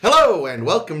Hello, and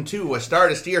welcome to A Star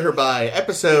to Steer Her By,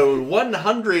 episode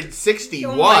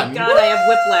 161. Oh my god, I have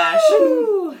whiplash.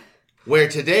 Woo! Where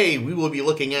today we will be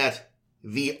looking at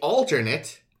The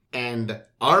Alternate and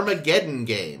Armageddon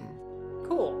Game.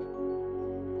 Cool.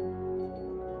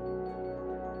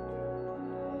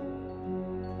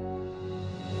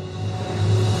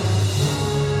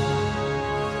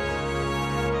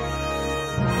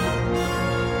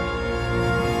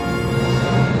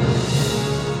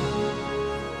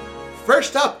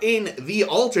 First up in The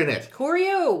Alternate.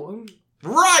 Choreo.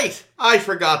 Right! I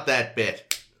forgot that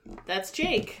bit. That's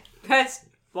Jake. That's...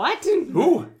 what?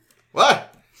 Who?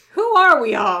 What? Who are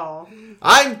we all?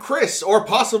 I'm Chris, or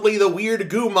possibly the weird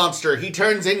goo monster he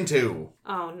turns into.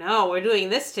 Oh no, we're doing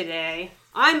this today.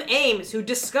 I'm Ames, who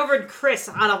discovered Chris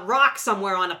on a rock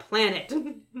somewhere on a planet.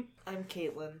 I'm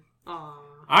Caitlin. Aww.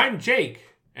 I'm Jake,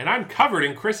 and I'm covered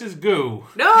in Chris's goo.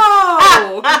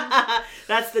 No!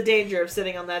 That's the danger of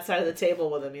sitting on that side of the table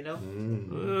with him, you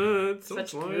know? It's so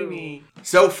Such slimy.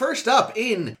 So first up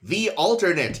in The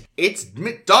Alternate, it's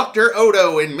Dr.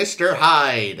 Odo and Mr.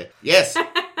 Hyde. Yes,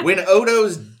 when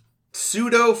Odo's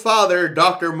pseudo-father,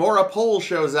 Dr. Morapole,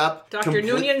 shows up... Dr.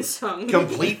 Noonien Sung.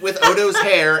 complete with Odo's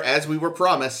hair, as we were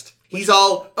promised. He's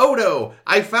all, Odo,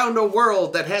 I found a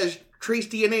world that has trace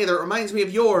DNA that reminds me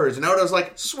of yours. And Odo's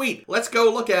like, sweet, let's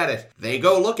go look at it. They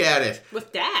go look at it.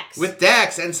 With Dax. With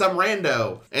Dax and some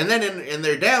rando. And then and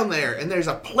they're down there, and there's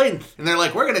a plinth. And they're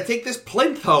like, we're gonna take this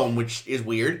plinth home, which is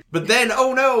weird. But then,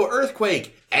 oh no,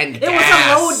 earthquake. And It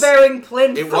gas. was a load-bearing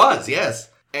plinth. It was, yes.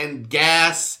 And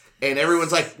gas. And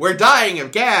everyone's like, we're dying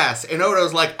of gas. And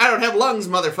Odo's like, I don't have lungs,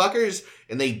 motherfuckers.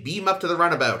 And they beam up to the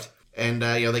runabout. And,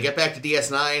 they get back to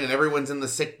DS9, and everyone's in the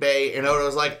sick bay, and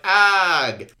Odo's like,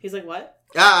 Ag! He's like, what?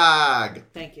 Ag!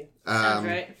 Thank you. Sounds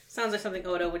right. Sounds like something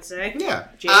Odo would say. Yeah.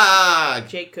 Jake. Ag!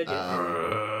 Jake could do.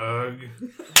 Ugh.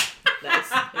 Nice.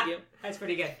 Thank you. That's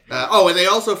pretty good. And they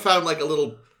also found, like, a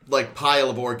little, pile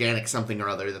of organic something or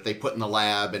other that they put in the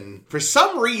lab, and for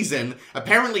some reason,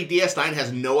 apparently DS9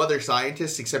 has no other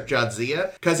scientists except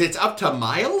Jadzia, because it's up to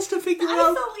Miles to figure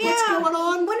out what's going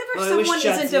on. Whenever I wish someone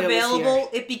Jadzia isn't was available, here.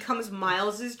 it becomes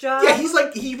Miles' job. Yeah,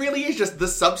 he really is just the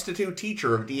substitute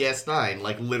teacher of DS9,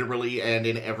 like, literally and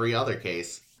in every other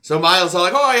case. So Miles are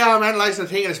like, oh yeah, I'm analyzing the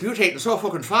thing and it's mutating so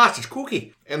fucking fast, it's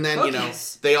kooky. And then,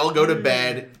 Cookies. they all go to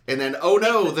bed, and then, oh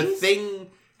no, the thing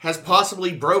has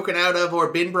possibly broken out of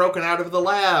or been broken out of the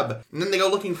lab. And then they go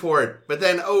looking for it. But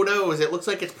then, oh no, it looks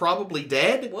like it's probably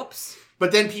dead. Whoops.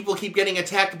 But then people keep getting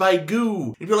attacked by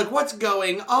goo. And you're like, what's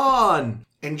going on?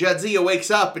 And Jadzia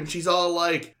wakes up and she's all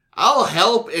like, I'll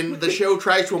help. And the show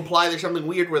tries to imply there's something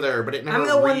weird with her, but it never I'm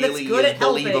the one that's really good is at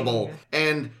helping. believable.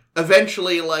 And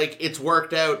eventually, it's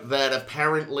worked out that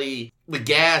apparently the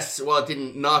gas, it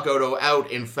didn't knock Odo out,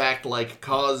 in fact,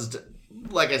 caused,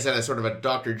 like I said, a sort of a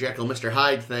Dr. Jekyll, Mr.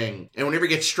 Hyde thing. And whenever he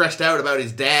gets stressed out about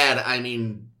his dad,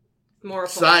 More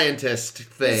scientist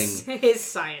thing, His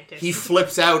scientist. he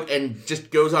flips out and just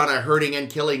goes on a hurting and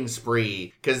killing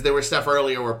spree. Because there was stuff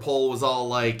earlier where Pole was all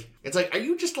like, it's like, are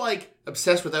you just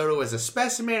obsessed with Odo as a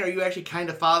specimen? Or are you actually kind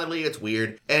of fatherly? It's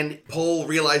weird. And Pole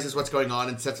realizes what's going on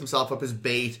and sets himself up as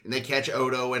bait. And they catch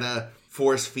Odo in a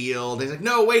force field. And he's like,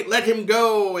 no, wait, let him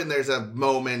go. And there's a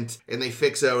moment. And they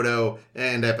fix Odo.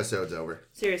 And episode's over.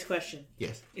 Serious question.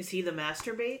 Yes. Is he the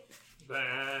masturbate?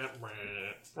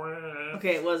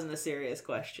 Okay, it wasn't a serious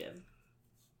question.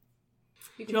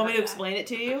 Do you want me to explain it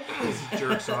to you?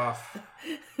 Jerks off.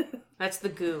 That's the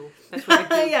goo. That's where the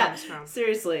goo Yeah, comes from.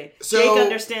 seriously. So- Jake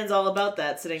understands all about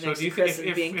that, sitting So next do you to think Chris and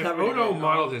if being covered in Odo it.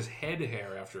 modeled his head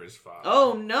hair after his father?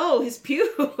 Oh no, his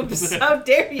pubes! How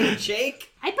dare you,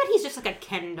 Jake? I bet he's just like a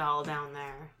Ken doll down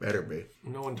there. Better be.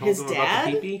 No one told His him dad?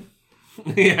 about the pee-pee?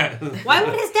 Yeah. Why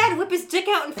would his dad whip his dick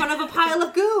out in front of a pile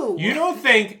of goo? You don't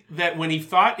think that when he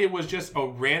thought it was just a He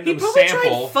random probably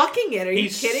sample, tried fucking it. Are he you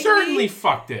kidding certainly me?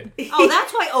 fucked it. Oh,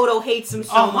 that's why Odo hates him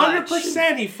so much.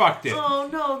 100% he fucked it. Oh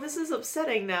no, this is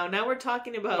upsetting now. Now we're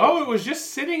talking about... Oh, it was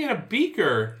just sitting in a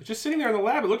beaker. Just sitting there in the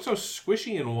lab. It looked so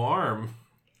squishy and warm.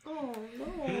 Oh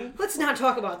no. Let's not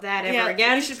talk about that ever Yeah,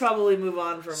 again. we should probably move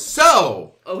on from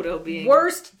So, Odo being...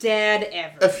 Worst dad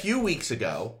ever. a few weeks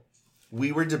ago,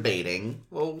 we were debating,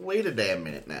 well, wait a damn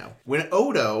minute now. When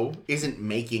Odo isn't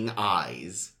making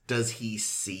eyes, does he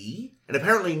see? And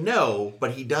apparently no,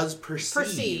 but he does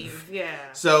perceive.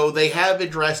 Yeah. So they have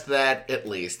addressed that, at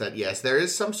least, that yes, there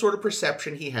is some sort of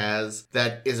perception he has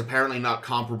that is apparently not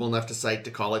comparable enough to sight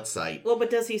to call it sight. Well, but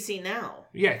does he see now?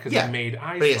 Yeah, because Yeah, he made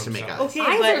eyes but he has for to make himself. eyes.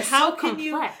 Okay, Eyes but are how so can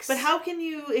complex. you... But how can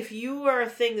you... If you are a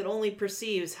thing that only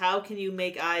perceives, how can you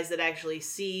make eyes that actually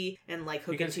see and,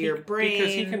 hook into your brain?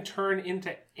 Because he can turn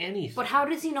into anything. But how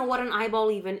does he know what an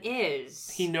eyeball even is?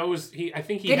 He knows. I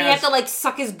think he Did has... he have to, like,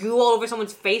 suck his goo all over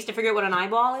someone's face to figure out what an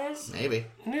eyeball is? Maybe.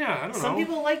 Yeah, I don't know. Some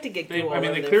people like to get goo all over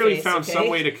they their clearly face, found okay? some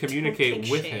way to communicate Kink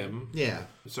with shame. him. Yeah.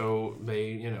 So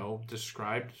they,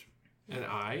 described an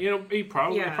eye. It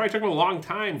probably took him a long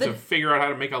time The- to figure out how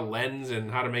to make a lens and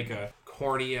how to make a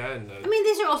cornea and I mean,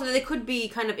 these are also, they could be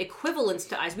kind of equivalents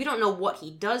to eyes. We don't know what he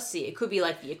does see. It could be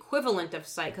like the equivalent of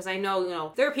sight, because I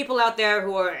know, there are people out there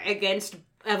who are against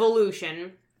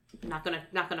evolution. Not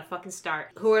gonna fucking start.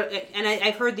 Who are, and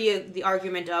I've heard the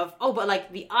argument of, but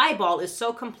like the eyeball is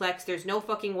so complex, there's no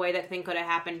fucking way that thing could have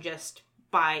happened just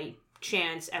by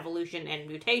chance, evolution, and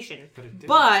mutation.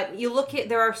 But you look at,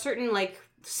 there are certain like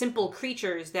simple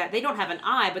creatures that they don't have an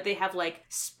eye, but they have like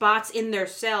spots in their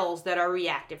cells that are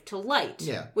reactive to light.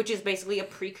 Yeah. Which is basically a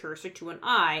precursor to an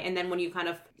eye. And then when you kind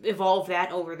of evolve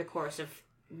that over the course of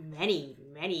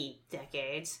many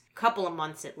decades, couple of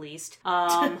months at least,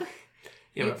 but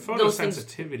those things-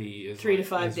 photosensitivity is 3 to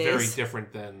 5 is very days.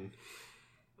 different than.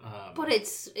 but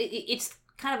it's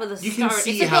kind of the You can start.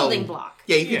 see It's a how building block.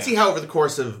 Yeah, you can see how over the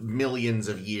course of millions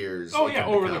of years. Oh it yeah,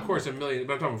 can over the become- course of millions.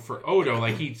 But I'm talking for Odo,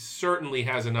 like he certainly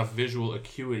has enough visual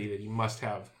acuity that he must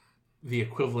have the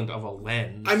equivalent of a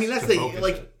lens. I mean, that's to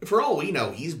focus it. for all we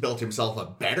know, he's built himself a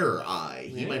better eye.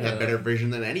 He might have better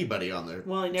vision than anybody on the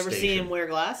Well, I never station. see him wear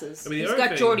glasses. I mean, the He's other got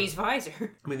thing, Geordie's visor.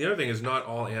 I mean, the other thing is not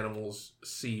all animals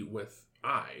see with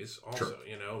eyes. Also,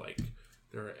 Sure. like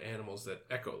there are animals that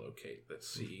echolocate that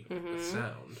see with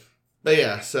sound. But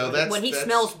yeah, so that's... When he that's-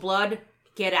 smells blood,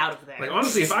 get out of there. Like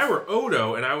honestly, if I were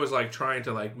Odo and I was like trying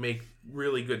to like make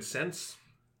really good sense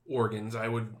organs, I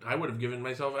would have given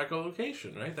myself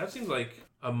echolocation, right? That seems like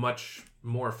a much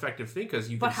more effective thing because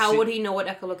you. But can how see... would he know what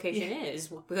echolocation is?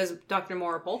 Because Dr.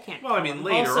 Morapole can't. Well, I mean,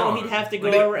 later Also, on, he'd have to go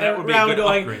Like, that would be a around good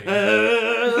going, upgrade.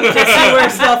 to see where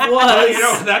stuff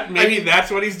was. Maybe that's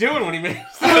what he's doing when he makes.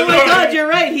 Oh my god, you're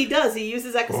right. He does. He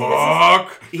uses echolocation.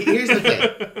 Fuck. Here's the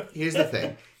thing. Here's the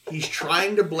thing. He's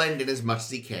trying to blend in as much as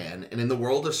he can, and in the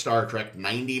world of Star Trek,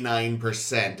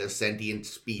 99% of sentient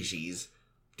species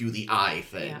do the eye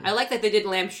thing. Yeah, I like that they did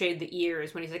lampshade the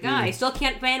ears when he's like, I still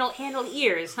can't handle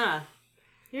ears, huh?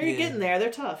 You're getting there.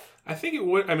 They're tough. I think it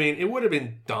would. I mean, it would have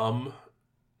been dumb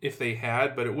if they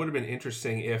had, but it would have been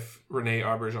interesting if Rene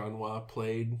Auberjonois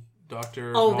played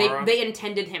Dr. Oh, Mara. they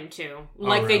intended him to,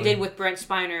 like really? they did with Brent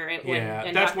Spiner.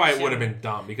 Yeah, that's why it would have been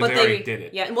dumb because But they already did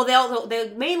it. Yeah, well,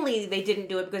 they mainly they didn't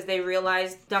do it because they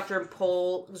realized Dr.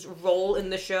 Pohl's role in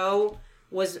the show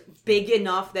was big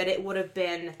enough that it would have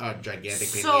been A gigantic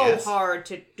pain in so the ass. hard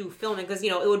to do filming because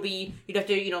it would be you'd have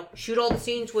to shoot all the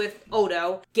scenes with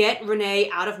Odo, get Renee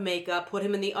out of makeup, put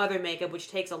him in the other makeup, which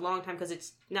takes a long time because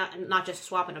it's not just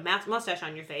swapping a mustache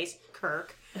on your face,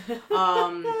 Kirk,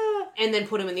 and then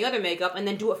put him in the other makeup and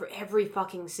then do it for every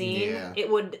fucking scene. Yeah. It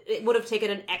would have taken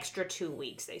an extra 2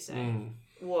 weeks, they say.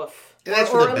 Woof. And that's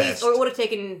or for the at best. least, or it would have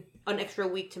taken an extra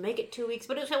week to make it 2 weeks,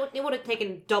 but it would have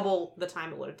taken double the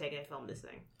time it would have taken to film this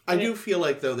thing. I do feel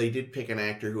like, though, they did pick an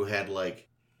actor who had, like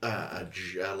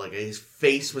his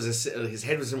face was his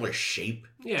head was a similar shape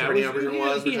to Rene Auberjonois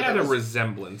was. He which I had thought a was-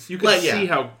 resemblance. You could Like, see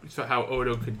how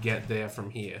Odo could get there from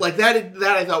here. Like that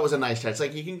I thought was a nice touch.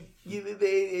 Like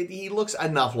he looks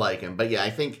enough like him. But yeah, I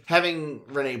think having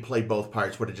Renee play both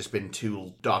parts would have just been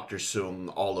too Dr.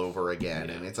 Soong all over again.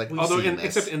 And it's like we've seen this.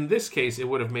 Except in this case, it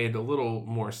would have made a little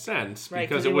more sense Right,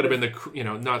 because 'cause it it would have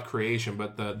been not creation,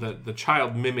 but the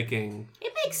child mimicking.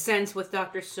 It makes sense with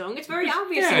Dr. Soong. It's very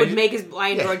obvious yeah, he would he's- make his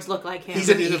blind yeah. droids look like him. He's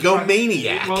an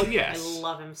egomaniac. Well, I yes.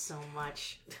 love him so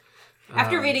much.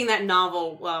 After reading that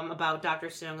novel about Dr.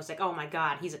 Soong, I was like, oh my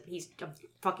god, he's a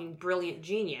fucking brilliant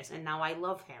genius, and now I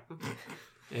love him.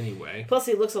 Anyway, Plus,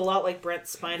 he looks a lot like Brent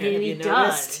Spiner. And Have he you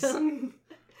noticed? does.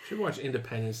 should watch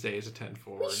Independence Day as a 10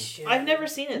 forward. I've never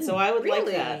seen it, so I would like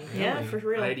really? that. Yeah, for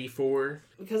real. 94.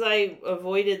 Because I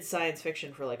avoided science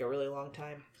fiction for like a really long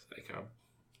time. It's like a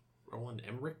Roland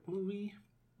Emmerich movie.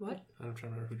 What? I'm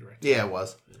trying to remember who directed. Yeah, it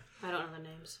was. I don't know the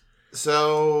names.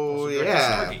 So Also directed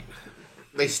yeah, Stargate.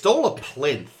 they stole a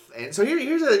plinth, and so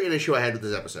here's an issue I had with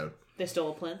this episode. They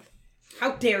stole a plinth.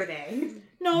 How dare they?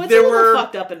 No, it's There a little were-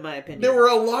 fucked up in my opinion. There were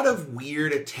a lot of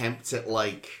weird attempts at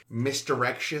like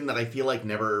misdirection that I feel like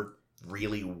never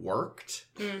really worked.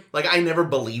 Like I never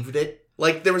believed it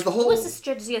Like, there was the whole... What was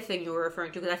the Jadzia thing you were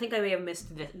referring to? Because I think I may have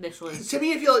missed this was... To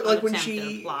me, I feel like when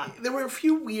attempted plot. there were a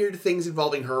few weird things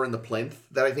involving her and the plinth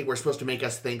that I think were supposed to make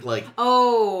us think, like...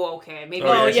 Oh, okay. Maybe.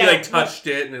 Oh, yeah, she, like, touched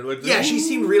it, and it looked... Yeah, she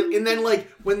seemed real... And then, like,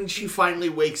 when she finally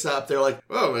wakes up, they're like,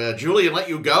 oh, Julian let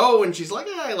you go? And she's like,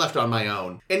 I left on my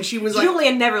own. And she was like...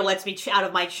 Julian never lets me out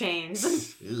of my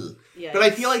chains. Yeah, but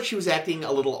I feel like she was acting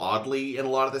a little oddly in a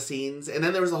lot of the scenes. And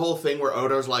then there was the whole thing where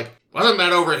Odo's like, wasn't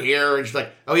that over here? And she's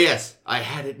like, oh yes, I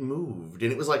had it moved.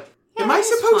 And it was like, yeah, am I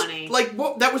supposed... funny. Like,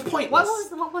 what? That was pointless.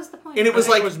 What was the point? And it was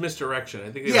like... it was misdirection.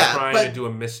 I think they were trying to do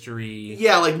a mystery...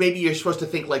 Yeah, like maybe you're supposed to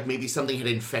think like maybe something had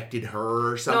infected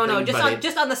her or something. No,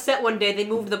 just on the set one day they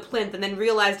moved the plinth and then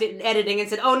realized it in editing and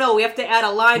said, oh no, we have to add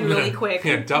a line really quick.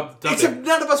 Yeah, dub Except it.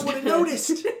 none of us would have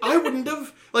noticed. I wouldn't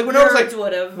have. Like when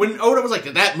Oda was like,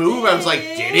 did that move? I was like,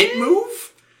 did it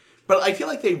move? But I feel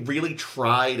like they really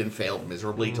tried and failed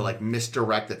miserably to like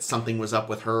misdirect that something was up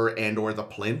with her and or the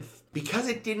plinth. Because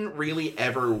it didn't really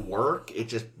ever work, it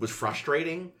just was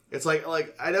frustrating. It's like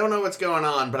I don't know what's going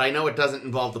on, but I know it doesn't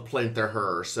involve the plinth or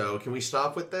her, so can we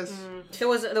stop with this? There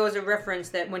was a reference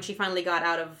that when she finally got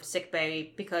out of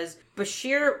sickbay, because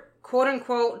Bashir,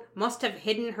 quote-unquote, must have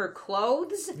hidden her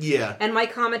clothes. Yeah. And my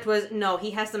comment was, no,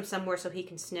 he has them somewhere so he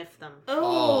can sniff them.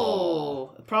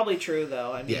 Oh. Probably true,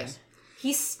 though. I mean... Yes.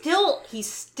 He's still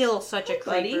such a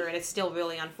creeper, and it's still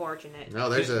really unfortunate. No,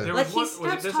 there's a... Like, was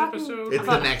it this episode? It's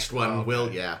the next one,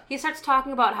 Will, yeah. He starts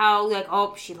talking about how, like,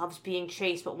 oh, she loves being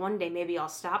chased, but one day maybe I'll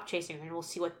stop chasing her and we'll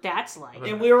see what that's like.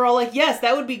 And we were all like, yes,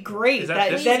 that would be great.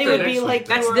 Then it would be like,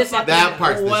 that's this episode. That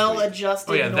part's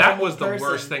well-adjusted, Oh yeah, that was the person.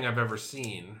 worst thing I've ever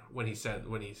seen when he's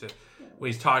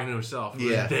talking to himself.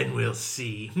 Yeah. Then we'll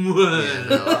see. Yeah,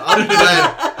 no,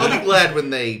 I'll be glad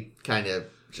when they kind of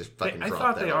just fucking I drop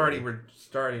thought that they already were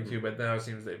starting to, but now it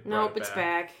seems they've brought Nope, it's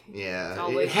back. Yeah, It's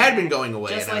always it had back. been going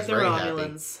away, Just and like I the was very happy.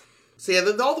 Romulans. So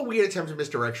yeah, all the weird attempts at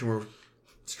misdirection were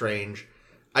strange.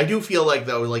 I do feel like,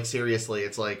 though, like, seriously,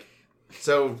 it's like...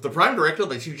 So, the Prime Directive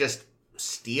lets you just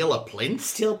steal a plinth?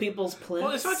 Steal people's plinths.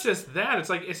 Well, it's not just that.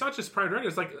 It's not just Prime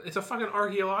Directive. It's a fucking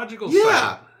archaeological Yeah.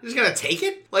 site. You're just gonna take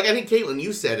it? Like, I think, Caitlin,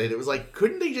 you said it. It was like,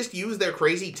 couldn't they just use their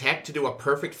crazy tech to do a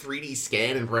perfect 3D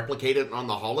scan and replicate it on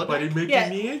the holodeck? But it makes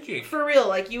magic. For real,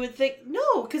 like, you would think...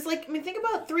 No, because, like, I mean, think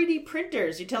about 3D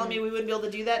printers. You're telling me we wouldn't be able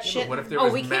to do that shit? But what if there Oh,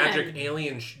 was we magic can.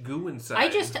 alien goo inside? I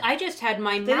just had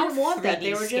my They mouth didn't want that. 3D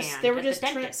They were just... scanned They were at the just...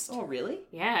 dentist. Oh, really?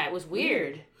 Yeah, it was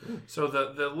weird. So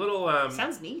the little...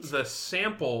 Sounds neat. The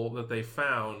sample that they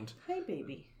found... Hey,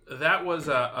 baby. That was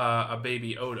a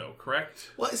baby Odo,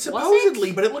 correct? Well,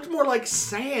 supposedly, but it looked more like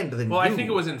sand than Well, goo. I think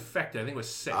it was infected. I think it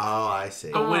was sick. Oh, I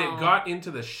see. But when it got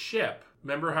into the ship,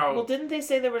 remember how... Well, didn't they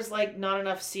say there was, like, not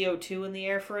enough CO2 in the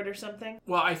air for it or something?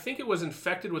 Well, I think it was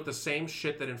infected with the same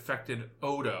shit that infected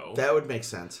Odo. That would make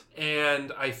sense.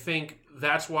 And I think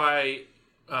that's why...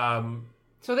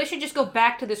 So they should just go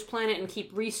back to this planet and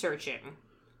keep researching.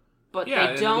 But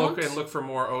yeah, they don't. and look for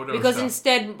more Odo because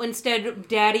stuff. instead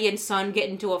Daddy and Son get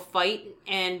into a fight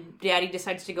and Daddy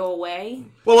decides to go away.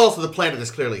 Well, also, the planet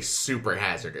is clearly super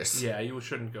hazardous. Yeah, you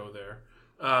shouldn't go there.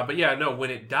 But yeah, no.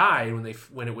 When it died,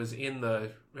 when it was in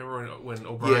the, remember when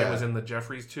O'Brien was in the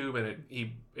Jeffries tube and it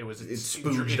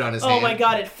spooged on his Oh hand. my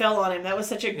god, it fell on him. That was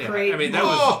such a great... I mean,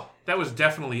 that was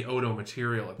definitely Odo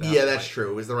material at that point. Yeah, that's true.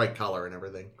 It was the right color and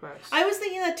everything. Gross. I was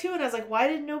thinking that too, and I was like, why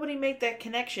did nobody make that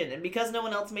connection? And because no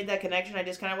one else made that connection, I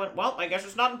just kind of went, well, I guess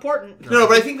it's not important. No,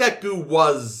 but I think that goo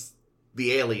was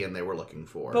the alien they were looking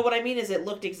for. But what I mean is it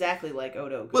looked exactly like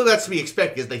Odo. Well, that's to be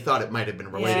expected, because they thought it might have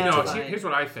been related Yeah, to fine. it. Here's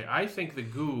what I think. I think the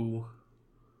goo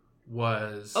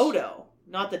was... Odo,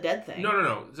 not the dead thing.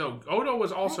 No. So Odo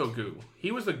was also goo.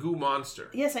 He was the goo monster.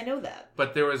 Yes, I know that.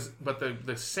 But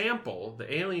the sample,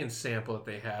 the alien sample that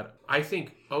they had, I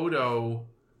think Odo,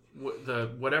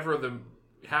 whatever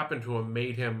happened to him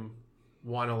made him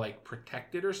want to like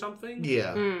protect it or something.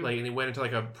 Yeah. Like, and he went into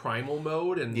like a primal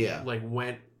mode and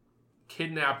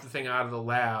kidnapped the thing out of the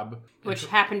lab, Which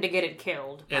happened to get it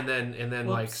killed. and then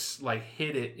like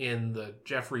hid it in the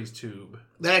Jeffries tube.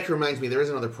 That actually reminds me, there is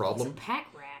another It's a problem. pack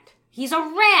rat. He's a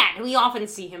rat. We often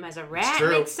see him as a rat. It's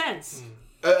true. Makes sense.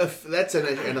 That's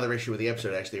another issue with the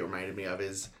episode, actually, it reminded me of,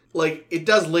 is, like, it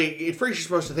does, at first you're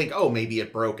supposed to think, oh, maybe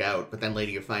it broke out, but then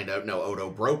later you find out, no, Odo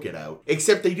broke it out.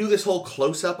 Except they do this whole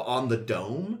close-up on the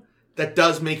dome that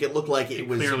does make it look like it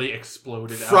was clearly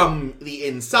exploded from the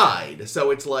inside.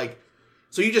 So it's like,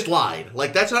 so you just lied.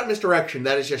 Like, that's not misdirection,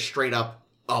 that is just straight up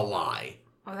a lie.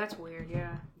 Oh, that's weird,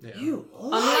 yeah. You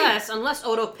lied. Unless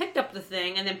Odo picked up the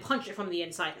thing and then punched it from the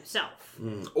inside himself.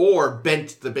 Or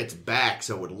bent the bits back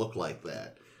so it would look like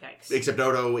that. Yikes. Except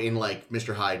Odo in, like,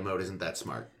 Mr. Hyde mode isn't that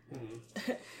smart.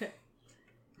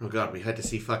 Oh god, we had to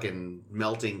see fucking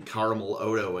melting caramel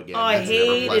Odo again. Oh, I That's never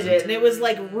hated pleasant. it, and it was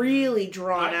like really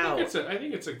drawn out. I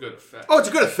think it's a good effect. Oh, it's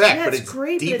a good effect, Yeah, but it's it's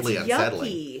great, but deeply it's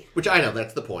unsettling. yucky. Which I know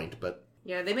that's the point, but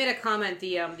Yeah, they made a comment.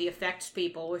 The effects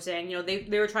people were saying,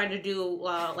 they were trying to do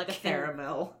like a thing.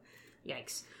 Caramel.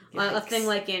 Yikes. A Yikes. thing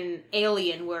like in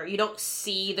Alien where you don't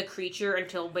see the creature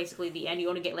until basically the end. You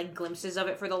only get like glimpses of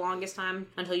it for the longest time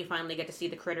until you finally get to see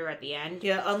the critter at the end.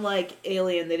 Yeah, unlike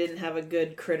Alien, they didn't have a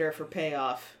good critter for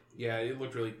payoff. Yeah, it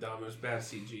looked really dumb. It was bad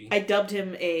CG. I dubbed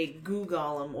him a goo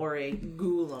golem or a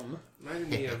ghoulam. Reminded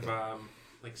me of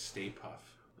like Stay Puff,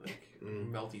 like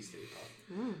melty Stay Puff.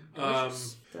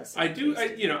 I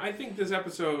think this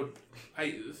episode.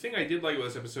 The thing I did like about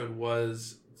this episode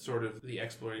was sort of the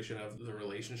exploration of the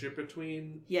relationship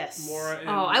between Mora and...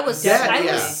 Oh, I was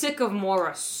sick of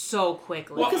Mora so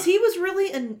quickly. Because he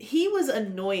was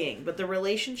annoying, but the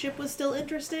relationship was still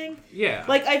interesting. Yeah.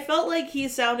 Like, I felt like he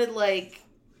sounded like,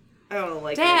 I don't know,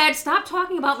 like... Dad, stop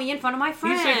talking about me in front of my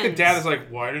friends. He's like, the dad is like,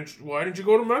 why didn't you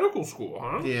go to medical school,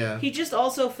 huh? yeah. He just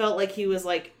also felt like he was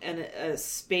like a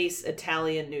space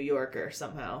Italian New Yorker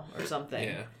somehow, or something.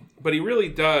 Yeah. But he really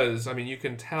does, I mean, you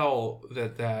can tell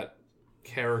that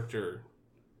character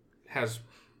has,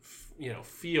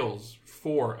 feels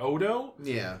for Odo.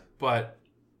 Yeah. But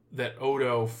that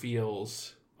Odo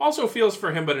also feels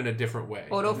for him, but in a different way.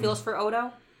 Odo feels for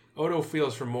Odo? Odo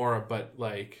feels for Mora, but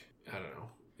like, I don't know.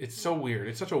 It's so weird.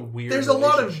 It's such a weird There's a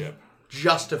lot of relationship.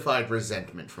 justified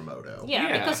resentment from Odo.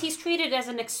 Yeah, because he's treated as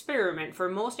an experiment for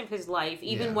most of his life,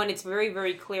 even when it's very,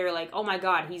 very clear, like, oh my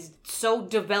god, he's so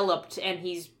developed and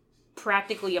he's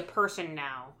practically a person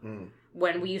now.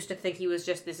 When we used to think he was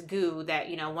just this goo that,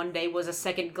 one day was a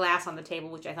second glass on the table,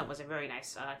 which I thought was a very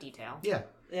nice detail. Yeah.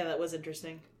 Yeah, that was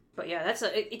interesting. But yeah,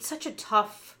 it's such a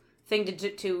tough thing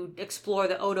to explore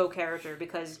the Odo character,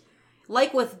 because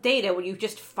like with Data, when you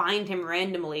just find him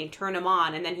randomly and turn him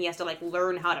on, and then he has to like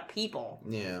learn how to people.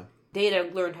 Yeah. Data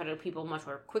learned how to people much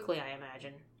more quickly, I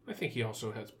imagine. I think he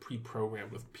also has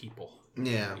pre-programmed with people.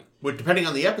 Yeah. But depending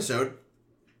on the episode,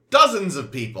 dozens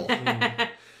of people.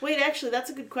 Wait, actually,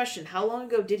 that's a good question. How long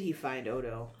ago did he find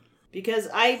Odo? Because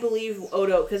I believe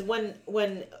Odo, because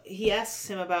when he asks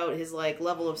him about his like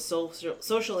level of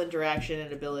social interaction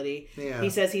and ability, he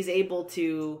says he's able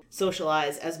to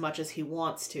socialize as much as he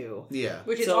wants to. Yeah.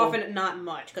 Which is often not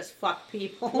much, because fuck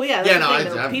people. Well, yeah, that's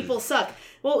the thing, people suck.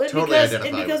 Well,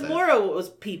 because Mora was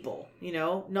people,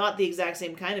 not the exact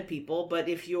same kind of people, but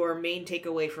if your main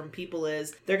takeaway from people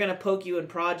is they're going to poke you and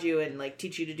prod you and like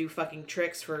teach you to do fucking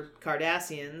tricks for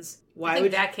Cardassians, I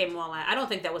think that came well. I don't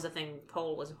think that was a thing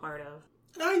Pohl was a part of.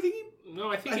 I think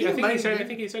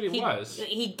he said he was.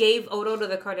 He gave Odo to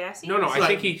the Cardassians? No, I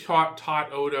think he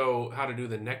taught Odo how to do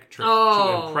the neck trick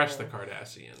to impress the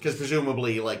Cardassians. Because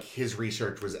presumably, like, his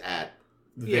research was at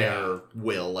their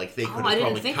will. Like, they could have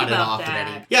probably cut it off at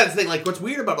any... Yeah, that's the thing. Like, what's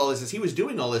weird about all this is he was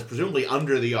doing all this presumably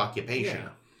under the occupation. Yeah.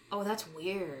 Oh, that's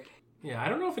weird. Yeah, I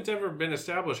don't know if it's ever been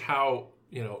established how,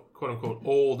 quote-unquote,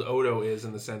 old Odo is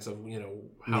in the sense of,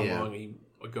 how long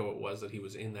ago it was that he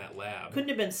was in that lab. Couldn't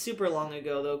have been super long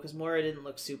ago, though, because Mora didn't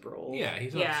look super old. Yeah,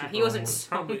 he wasn't it's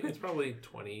probably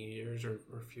 20 years or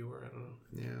fewer, I don't know.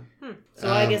 Yeah.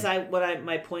 So I guess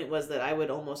my point was that I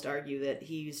would almost argue that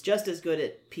he's just as good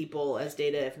at people as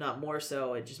Data, if not more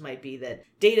so. It just might be that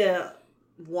Data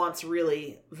wants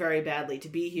really very badly to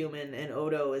be human, and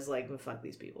Odo is like, well, fuck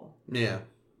these people. Yeah.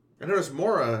 I noticed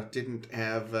Mora didn't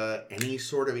have any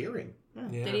sort of earring.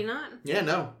 Yeah. Did he not? Yeah,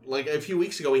 no. Like, a few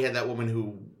weeks ago, we had that woman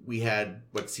who we had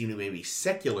what seemed to maybe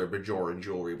secular Bajoran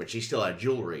jewelry, but she still had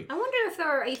jewelry. I wonder if there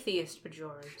are atheist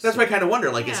Bajorans. That's what I kind of wonder.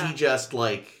 Like, is he just,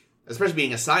 like... Especially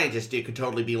being a scientist, it could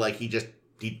totally be like he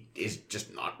is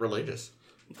just not religious.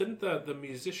 Didn't the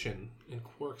musician in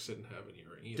Quarks didn't have an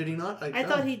earring either? Did he not? I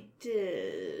thought he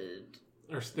did...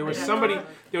 There was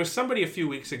somebody a few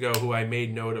weeks ago who I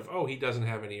made note of, he doesn't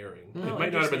have an earring. It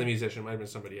might not have been the musician, it might have been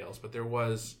somebody else, but there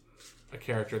was a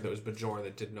character that was Bajoran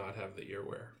that did not have the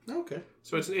earwear. Okay.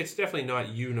 So it's definitely not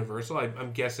universal.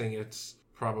 I'm guessing it's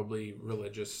probably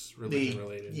religion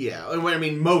related. Yeah, I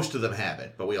mean, most of them have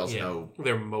it, but we also know...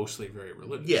 They're mostly very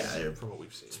religious. Yeah. From what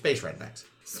we've seen. Space rednecks.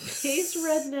 Space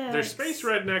rednecks. They're space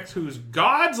rednecks whose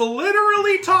gods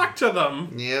literally talk to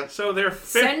them. Yep. So they're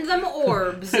send them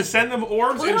orbs. Send them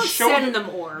orbs well, and don't show send them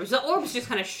orbs. The orbs just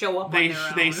kind of show up on their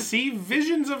own. They see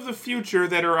visions of the future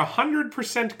that are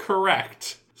 100%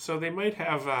 correct. So they might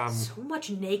have so much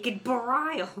naked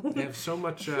bile. They have so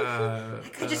much that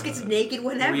guy just gets naked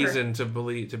whenever. Reason to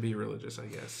be religious, I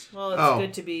guess. Well, it's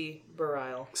good to be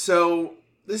virile. So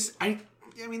this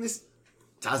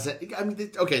doesn't. I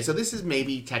mean, okay. So this is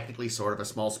maybe technically sort of a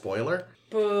small spoiler.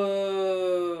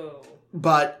 Boo.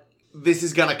 But this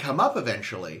is gonna come up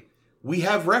eventually. We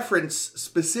have reference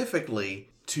specifically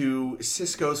to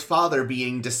Sisko's father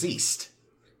being deceased.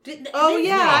 They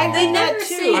never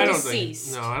say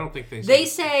deceased. I don't think they say. They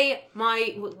say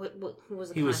who was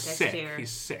the he was context sick. here?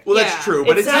 He's sick. Well, that's true,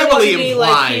 but it's heavily implied.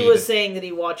 Like he was saying that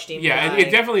he watched him. Yeah,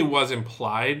 it definitely was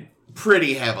implied.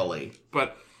 Pretty heavily.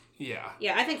 But, yeah.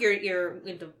 Yeah, I think you're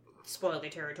into spoiler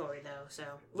territory, though, so...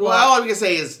 Well, all I'm gonna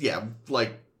say is, yeah.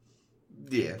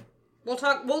 We'll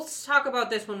talk about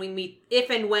this when we meet, if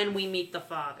and when we meet the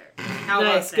father. How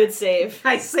about nice, that? good save.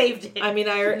 I saved it. I mean,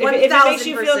 if it makes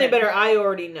you feel any better, I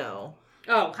already know.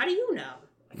 Oh, how do you know?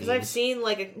 Because I've seen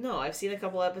I've seen a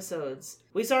couple episodes.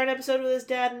 We saw an episode with his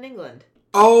dad in England.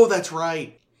 Oh, that's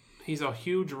right. He's a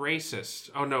huge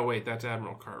racist. Oh, no, wait, that's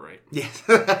Admiral Cartwright. Yes.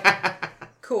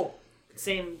 Cool.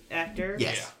 Same actor?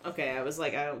 Yes. Yeah. Okay, I was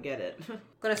like, I don't get it. I'm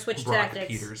gonna switch Brock tactics.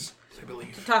 Peters, I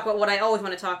believe. To talk about what I always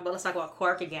want to talk about. Let's talk about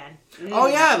Quark again. Oh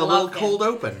yeah, the little Loved him. cold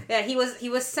open. Yeah, he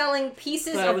was selling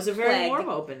pieces But of it was a very plague. warm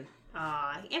open.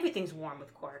 Everything's warm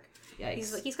with Quark.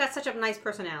 Yikes. He's got such a nice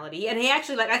personality, and he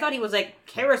actually I thought he was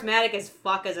charismatic as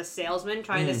fuck as a salesman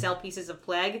trying to sell pieces of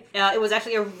plague. It was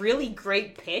actually a really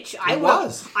great pitch. I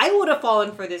would have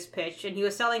fallen for this pitch, and he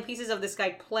was selling pieces of this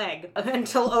guy plague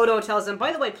until Odo tells him,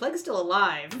 "By the way, plague's still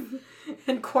alive."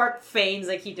 And Quark feigns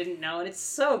like he didn't know, and it's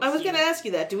so cute. I was going to ask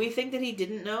you that. Do we think that he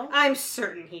didn't know? I'm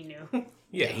certain he knew.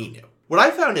 Yeah, he knew. What I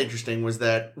found interesting was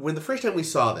that when the first time we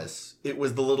saw this, it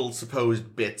was the little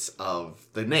supposed bits of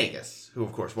the Nagus, who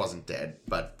of course wasn't dead,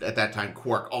 but at that time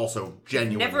Quark also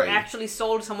genuinely... Never actually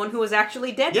sold someone who was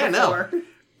actually dead before. No.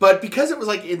 But because it was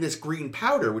in this green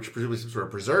powder, which was some sort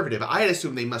of preservative, I had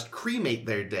assumed they must cremate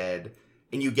their dead,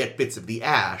 and you get bits of the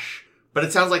ash. But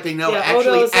it sounds like they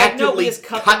actually actively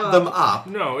cut them up.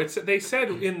 No, they said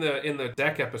in the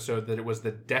deck episode that it was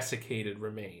the desiccated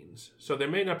remains. So they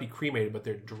may not be cremated, but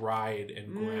they're dried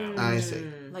and ground. I see.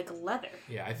 Like leather.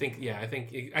 Yeah, I think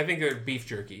they're beef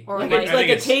jerky. Or like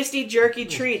a tasty jerky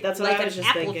treat. That's what I was just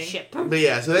apple thinking. Chip. But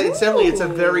yeah, so it's a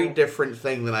very different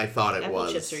thing than I thought it was.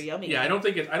 Apple chips are yummy. Yeah, I don't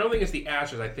think it's the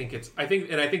ashes. I think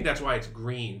that's why it's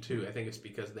green too. I think it's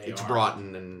because it's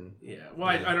rotten and Well,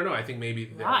 I don't know. I think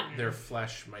maybe their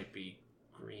flesh might be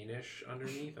greenish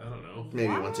underneath. I don't know.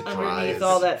 Maybe once it dries. Underneath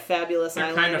all that fabulous They're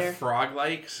eyeliner. kind of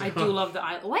frog-like. So. I do love the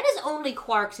eyeliner. Why does only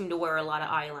Quark seem to wear a lot of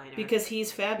eyeliner? Because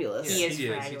he's fabulous. He is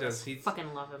fabulous. He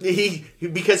fucking love him.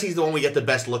 Because he's the one we get the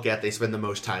best look at, they spend the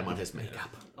most time on his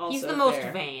makeup. Also he's the most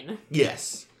fair. vain.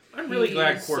 Yes. I'm really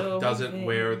glad Quark so doesn't vain.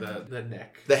 wear the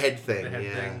neck. The head thing,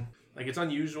 thing. Like, it's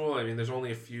unusual. I mean, there's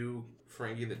only a few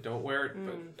Ferengi that don't wear it.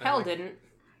 But Pell didn't.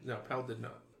 No, Pell did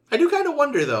not. I do kind of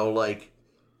wonder, though,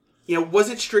 was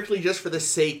it strictly just for the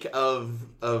sake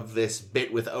of this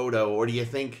bit with Odo, or do you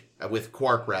think, with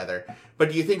Quark rather,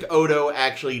 but do you think Odo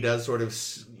actually does sort of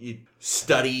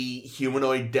study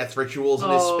humanoid death rituals in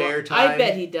his spare time? I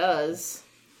bet he does.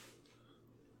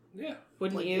 Yeah.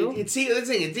 Wouldn't you? It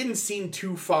didn't seem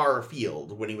too far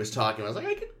afield when he was talking. I was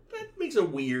like, that makes a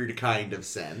weird kind of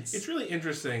sense. It's really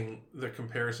interesting, the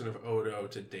comparison of Odo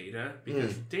to Data,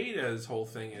 because Data's whole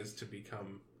thing is to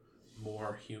become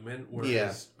more human,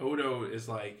 whereas Odo is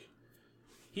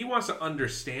he wants to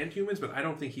understand humans, but I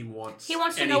don't think he wants to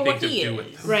anything know what to he do is.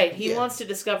 with them. Right, he wants to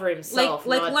discover himself,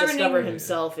 not learning, discover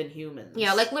himself in humans.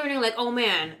 Yeah, learning, oh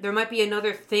man, there might be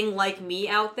another thing like me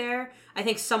out there. I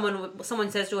think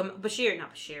someone says to him, not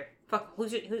Bashir. Fuck,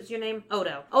 who's your name?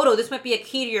 Odo. Odo, this might be a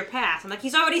key to your past. I'm like,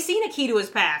 he's already seen a key to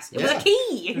his past. It was a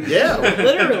key. Yeah,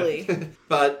 literally.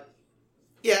 But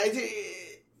yeah,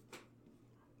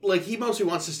 he mostly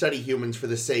wants to study humans for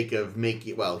the sake of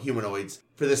humanoids,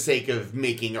 for the sake of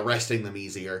arresting them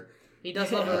easier. He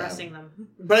does love arresting them.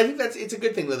 But I think it's a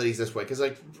good thing, though, that he's this way, because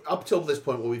up till this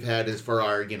point, what we've had is for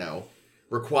our,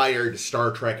 required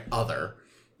Star Trek other,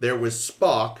 there was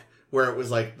Spock, where it was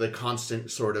the constant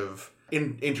sort of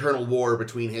internal war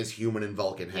between his human and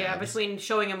Vulcan halves. Yeah, between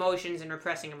showing emotions and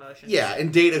repressing emotions. Yeah,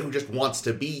 and Data, who just wants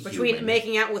to be between human.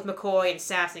 making out with McCoy and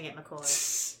sassing at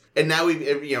McCoy. And now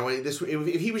if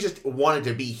he was just wanted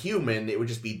to be human, it would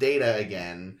just be Data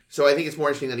again. So I think it's more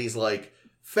interesting that he's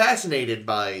fascinated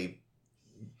by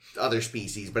other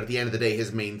species, but at the end of the day,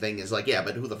 his main thing is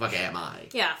but who the fuck am I?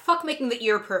 Yeah, fuck making the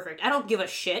ear perfect. I don't give a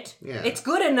shit. Yeah. It's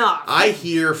good enough. I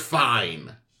hear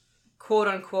fine. Quote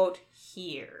unquote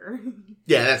hear.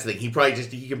 Yeah, that's the thing.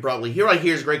 He can probably hear. I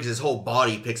hear is great because his whole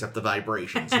body picks up the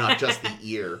vibrations, not just the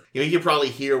ear. You can probably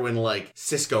hear when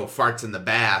Sisko farts in the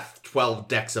bath 12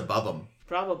 decks above him.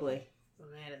 Probably. Oh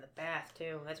man, in the bath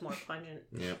too. That's more pungent.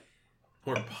 Yeah.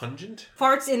 More pungent?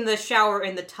 Farts in the shower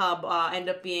in the tub end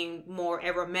up being more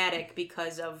aromatic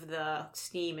because of the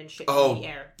steam and shit in the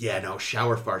air. Yeah, no,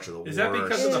 shower farts are the worst. Is that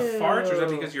because of the farts, or is that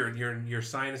because your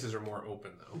sinuses are more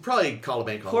open, though? Probably column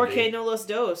A, column Porque B. no los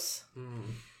dos.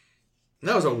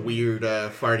 That was a weird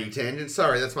farty tangent.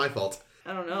 Sorry, that's my fault.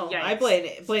 I don't know. Yikes.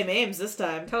 I blame Ames this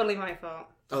time. Totally my fault.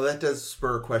 Oh, that does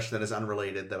spur a question that is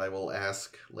unrelated that I will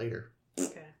ask later.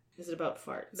 Okay. Is it about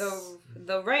farts?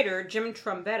 The writer, Jim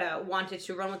Trombetta, wanted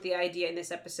to run with the idea in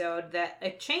this episode that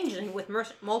a changeling with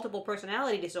multiple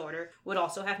personality disorder would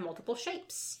also have multiple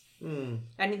shapes. And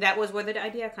that was where the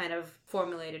idea kind of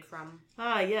formulated from.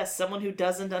 Ah, yes, someone who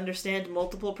doesn't understand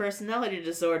multiple personality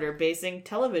disorder, basing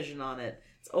television on it.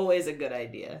 It's always a good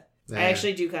idea. Yeah. I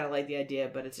actually do kind of like the idea,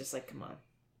 but it's just like, come on.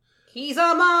 He's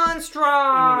a monster! It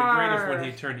would be great if when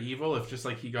he turned evil, if just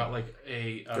like he got like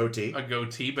a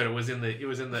goatee, but it was in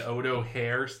the Odo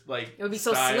hair like it would be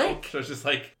so style. slick. So it's just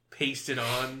like pasted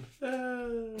on.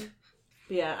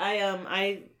 Yeah,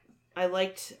 I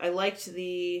liked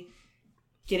the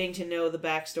getting to know the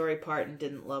backstory part and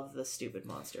didn't love the stupid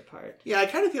monster part. Yeah, I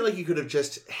kind of feel like you could have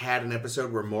just had an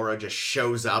episode where Mora just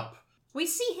shows up. We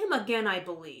see him again, I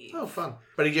believe. Oh, fun.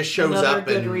 But he just shows Another up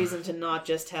good and... reason to not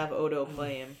just have Odo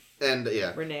play him. And,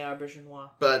 yeah. Rene Aubergenois.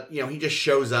 But, he just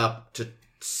shows up to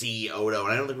see Odo,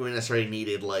 and I don't think we necessarily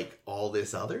needed, all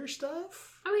this other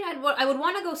stuff. I mean, I would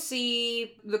want to go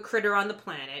see the critter on the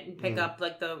planet and pick up,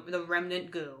 the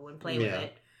remnant goo and play with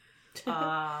it.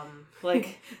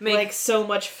 Like so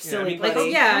much silly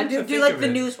putty. Do the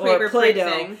newspaper or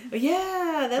Play-Doh. thing.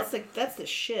 Yeah, that's the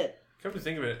shit. Come to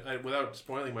think of it, without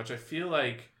spoiling much, I feel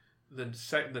like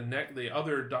the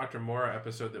other Dr. Mora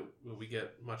episode that we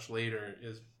get much later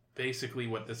is basically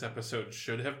what this episode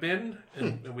should have been,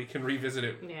 and we can revisit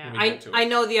it when we get to it. I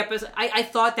know the episode. I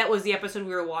thought that was the episode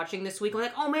we were watching this week. I'm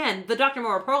like, oh man, the Dr.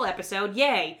 Mora Pearl episode,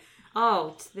 yay!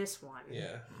 Oh, it's this one.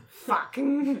 Yeah. Fuck.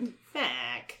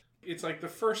 It's like the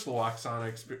first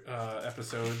Loaxana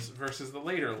episodes versus the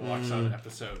later Loaxana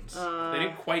episodes. They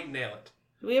didn't quite nail it.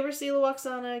 Do we ever see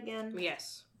Loaxana again?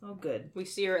 Yes. Oh, good. We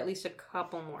see her at least a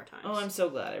couple more times. Oh, I'm so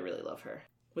glad. I really love her.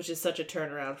 Which is such a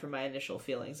turnaround from my initial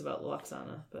feelings about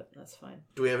Loaxana, but that's fine.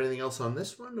 Do we have anything else on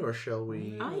this one, or shall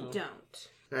we... I don't.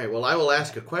 All right, well, I will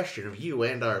ask a question of you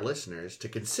and our listeners to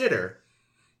consider.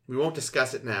 We won't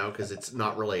discuss it now because it's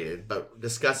not related, but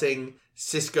discussing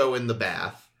Cisco in the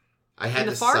bath. I had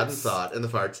this sudden thought, and the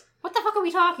farts. What the fuck are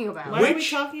we talking about? Why are we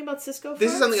talking about Cisco farts?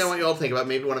 This is something I want you all to think about.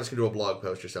 Maybe one of us can do a blog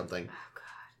post or something. Oh, God.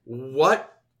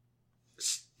 What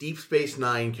Deep Space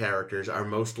Nine characters are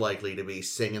most likely to be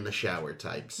sing in the shower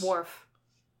types? Worf.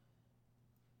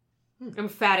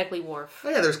 Emphatically Worf. Oh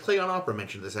yeah, there's Klingon opera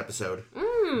mentioned this episode.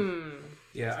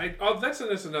 Yeah, that's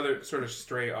another sort of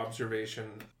stray observation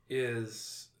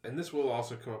is, and this will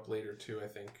also come up later too, I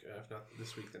think, if not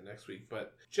this week, then next week,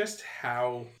 but just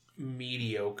how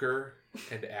mediocre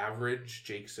and average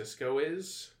Jake Sisko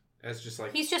is. As just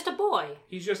like he's just a boy.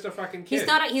 He's just a fucking kid.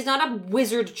 He's not a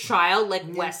wizard child like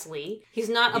Wesley. He's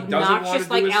not obnoxious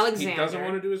like Alexander. He doesn't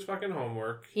want to do his fucking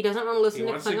homework. He doesn't want to listen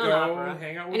to Klingon opera.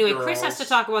 Hang out with anyway, girls. Chris has to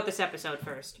talk about this episode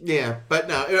first. Yeah, but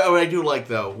no, what I do like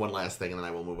though, one last thing, and then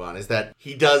I will move on, is that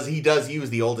he does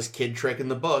use the oldest kid trick in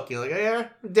the book. You're like, yeah,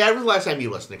 Dad, when was the last time you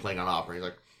listened to Klingon opera? He's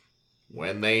like,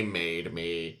 when they made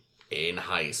me in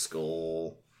high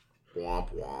school. Womp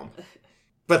womp.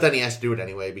 But then he has to do it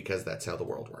anyway because that's how the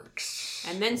world works.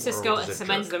 And then Sisko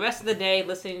spends the rest of the day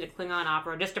listening to Klingon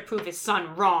opera just to prove his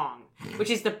son wrong, which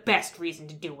is the best reason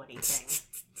to do anything.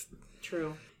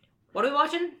 True. What are we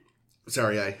watching?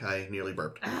 Sorry, I nearly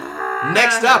burped.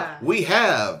 Next up, we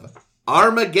have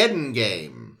Armageddon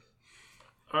Game.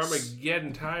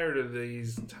 Armageddon, tired of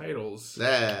these titles.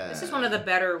 This is one of the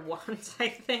better ones, I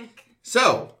think.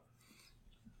 So,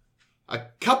 a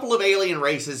couple of alien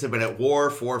races have been at war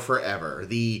for forever.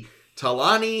 The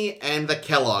Talani and the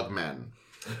Kellogg men.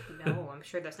 No, I'm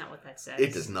sure that's not what that says.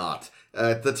 It does not.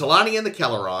 The Talani and the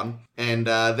Kelleron. And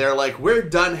they're like, we're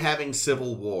done having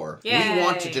civil war. Yay. We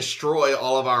want to destroy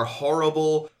all of our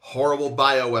horrible, horrible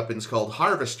bioweapons called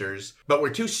harvesters, but we're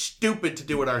too stupid to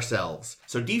do it ourselves.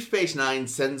 So Deep Space Nine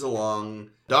sends along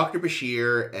Dr.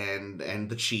 Bashir and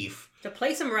the Chief to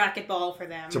play some racquetball for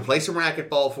them. To play some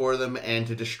racquetball for them and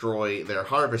to destroy their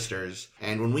harvesters.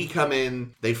 And when we come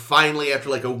in, they finally, after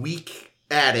like a week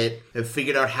at it, have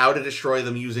figured out how to destroy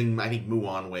them using, I think,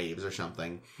 muon waves or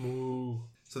something. Ooh.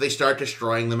 So they start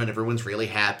destroying them and everyone's really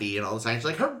happy and all the scientists are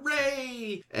like,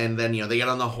 hooray! And then, they get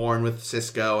on the horn with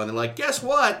Sisko and they're like, guess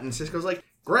what? And Sisko's like,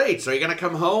 great, so you're gonna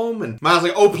come home? And Miles'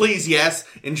 like, oh, please, yes.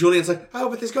 And Julian's like, oh,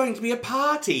 but there's going to be a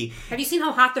party. Have you seen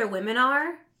how hot their women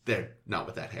are? They're not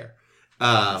with that hair.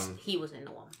 He was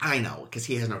into them. I know, because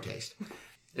he has no taste.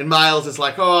 And Miles is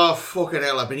like, oh, fucking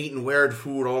hell, I've been eating weird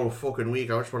food all fucking week.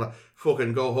 I just want to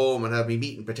fucking go home and have me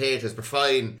meat and potatoes, but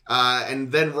fine.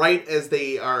 And then right as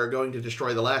they are going to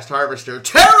destroy the last harvester,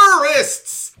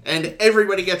 terrorists! And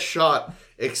everybody gets shot,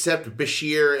 except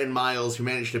Bashir and Miles, who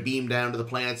managed to beam down to the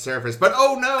planet's surface. But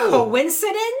oh no!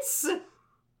 Coincidence?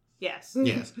 Yes.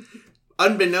 Yes.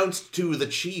 Unbeknownst to the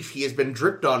chief, he has been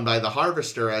dripped on by the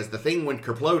harvester as the thing went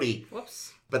kerplody.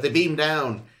 Whoops. But they beam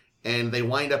down, and they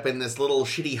wind up in this little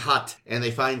shitty hut, and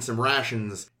they find some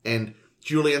rations, and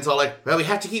Julian's all like, well, we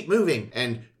have to keep moving,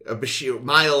 and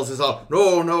Miles is all,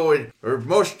 no, our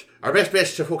best bet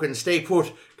to fucking stay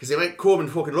put, because they might come and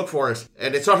fucking look for us,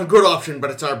 and it's not a good option, but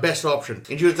it's our best option.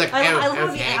 And Julian's like, I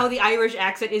love how the Irish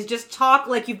accent is just talk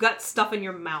like you've got stuff in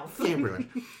your mouth. Yeah, pretty much.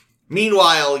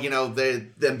 Meanwhile, the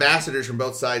ambassadors from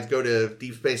both sides go to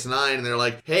Deep Space Nine, and they're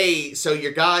like, hey, so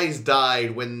your guys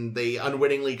died when they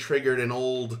unwittingly triggered an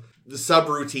old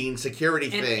subroutine security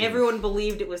thing. And everyone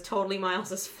believed it was totally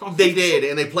Miles' fault. They did,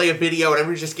 and they play a video, and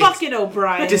everyone just gets fucking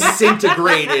O'Brien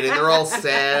disintegrated, and they're all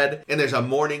sad, and there's a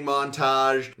mourning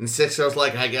montage, and Sisko's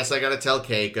like, I guess I gotta tell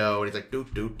Keiko, and he's like,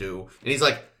 do. And he's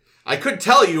like, I could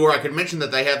tell you, or I could mention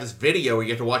that they have this video where you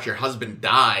get to watch your husband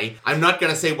die. I'm not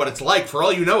going to say what it's like. For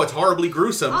all you know, it's horribly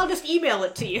gruesome. I'll just email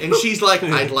it to you. And she's like,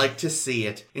 I'd like to see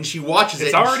it. And she watches it.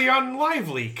 It's already on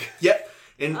LiveLeak. Yep.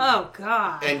 And, oh,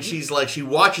 God. And she's like, she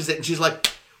watches it, and she's like,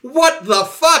 what the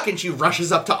fuck? And she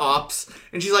rushes up to Ops,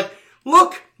 and she's like,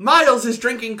 look, Miles is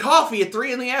drinking coffee at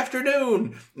 3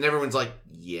 p.m. And everyone's like,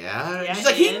 yeah. She's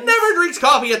like, he never drinks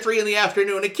coffee at 3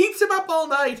 p.m. It keeps him up all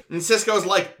night. And Sisko's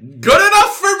like, good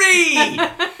enough for me!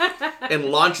 And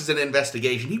launches an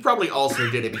investigation. He probably also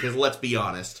did it because, let's be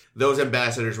honest, those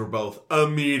ambassadors were both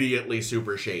immediately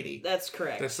super shady. That's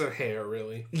correct. That's their hair,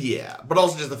 really. Yeah, but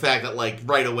also just the fact that,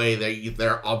 right away,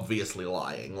 they're obviously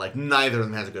lying. Neither of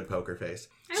them has a good poker face.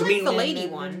 I like the lady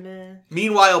one.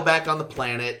 Meanwhile, back on the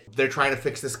planet, they're trying to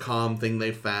fix this comm thing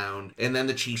they found, and then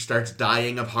the chief starts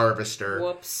dying of Harvester.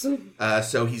 Whoops.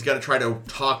 So he's got to try to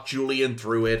talk Julian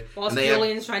through it. Whilst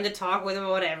Julian's trying to talk with him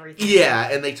about everything. Yeah,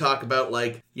 and they talk about,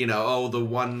 the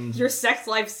one... Your sex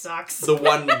life sucks. The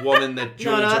one woman that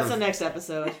Julian... No, that's the next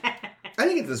episode. I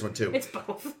think it's this one, too. It's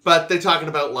both. But they're talking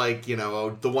about,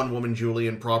 the one woman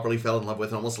Julian properly fell in love with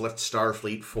and almost left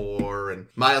Starfleet for, and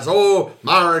Miles,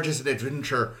 marriage is an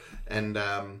adventure, and,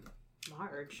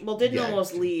 Marge? Well, didn't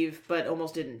almost leave, but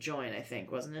almost didn't join, I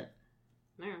think, wasn't it?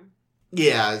 Yeah.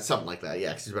 Yeah, something like that, yeah,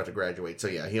 because he's about to graduate, so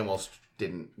yeah, he almost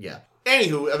didn't, yeah.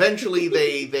 Anywho, eventually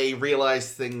they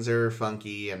realize things are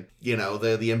funky, and,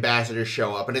 the ambassadors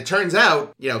show up, and it turns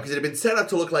out, because it had been set up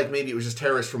to look like maybe it was just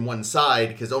terrorists from one side,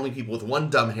 because only people with one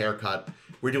dumb haircut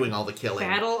were doing all the killing.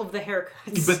 Battle of the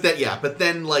haircuts. But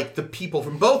then, the people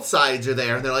from both sides are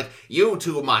there, and they're like, you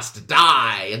two must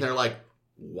die, and they're like,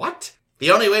 what?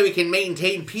 The only way we can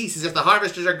maintain peace is if the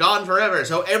harvesters are gone forever,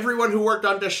 so everyone who worked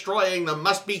on destroying them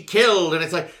must be killed, and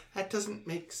it's like, that doesn't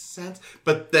make sense.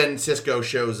 But then Sisko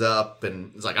shows up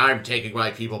and is like, I'm taking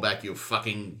my people back, you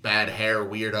fucking bad hair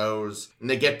weirdos. And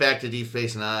they get back to Deep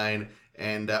Space Nine.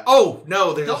 And, there's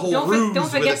a whole ruse don't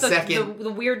forget with a second...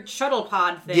 the weird shuttle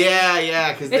pod thing.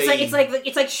 Yeah, because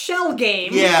it's like Shell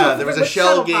Game. Yeah, there was a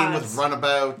Shell game pods. with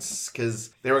runabouts, because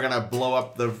they were going to blow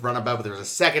up the runabout, but there was a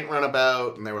second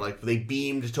runabout, and they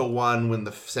beamed to one when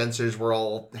the sensors were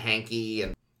all hanky,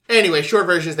 and... Anyway, short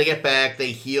version is they get back,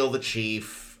 they heal the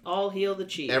chief. All heal the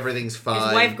chief. Everything's fine.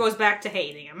 His wife goes back to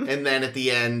hating him. And then at the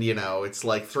end, it's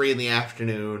 3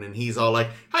 p.m, and he's all like,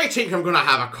 I think I'm gonna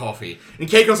have a coffee. And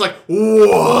Keiko's like,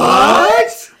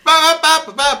 what?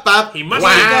 He must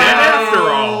be dead after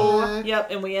all.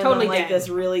 Yep, and we end Totally on dead. This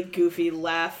really goofy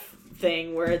laugh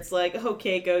thing where it's like, oh,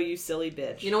 Keiko, you silly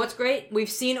bitch. You know what's great? We've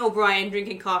seen O'Brien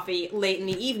drinking coffee late in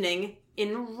the evening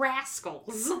in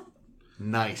Rascals.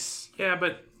 Nice. Yeah,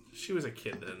 but she was a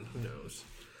kid then. Who knows?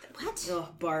 What? Oh,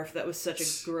 barf. That was such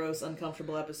a gross,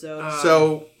 uncomfortable episode.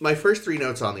 So, my first 3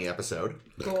 notes on the episode.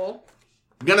 Cool.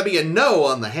 Gonna be a no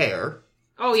on the hair.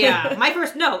 Oh, yeah. My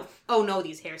first note. Oh, no,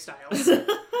 these hairstyles.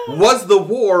 Was the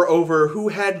war over who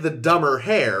had the dumber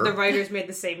hair? The writers made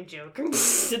the same joke.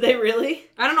 Did they really?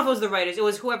 I don't know if it was the writers. It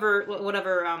was whatever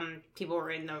people were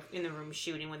in the room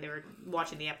shooting when they were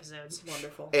watching the episodes.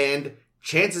 Wonderful. And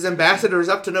Chance's ambassador is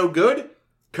up to no good.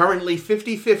 Currently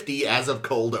 50-50 as of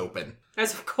cold open.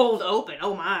 As of cold open.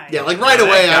 Oh, my. Yeah, right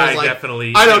away I was like,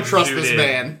 definitely I don't trust this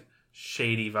man.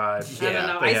 Shady vibes. I don't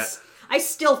know. Yeah. I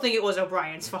still think it was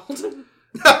O'Brien's fault.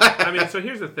 I mean, so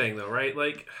here's the thing, though, right?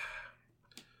 This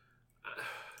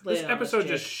Lay it on episode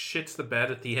us, just shits the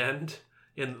bed at the end.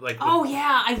 in like. Oh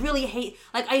yeah, I really hate.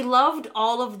 Like I loved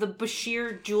all of the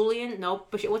Bashir,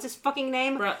 what's his fucking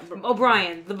name?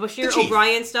 O'Brien. The Bashir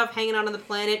O'Brien stuff, hanging out on the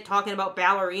planet, talking about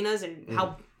ballerinas and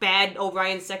how bad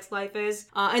O'Brien's sex life is.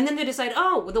 And then they decide,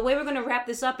 the way we're going to wrap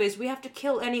this up is we have to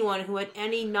kill anyone who had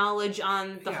any knowledge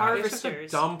on the harvesters. It's such a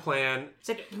dumb plan. It's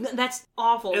like, that's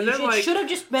awful. And then, it should have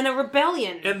just been a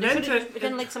rebellion. And then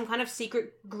been like some kind of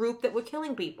secret group that were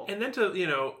killing people. And then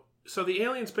so the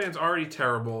aliens plan's already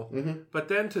terrible, but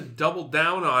then to double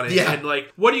down on it and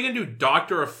like, what are you going to do?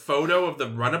 Doctor a photo of the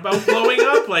runabout blowing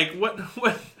up? Like, what,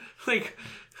 like...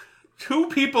 2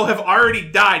 people have already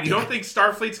died. You don't think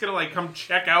Starfleet's gonna like come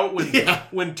check out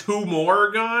when 2 more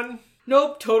are gone?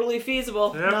 Nope, totally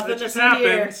feasible. Yep, Nothing it just to see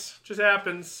here. happens. Just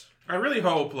happens. I really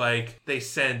hope like they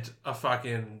sent a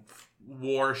fucking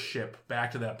warship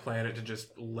back to that planet to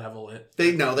just level it.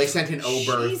 They sent an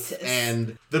Oberth,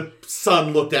 and the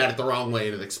sun looked at it the wrong way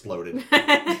and it exploded.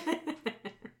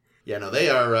 Yeah, no, they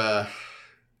are.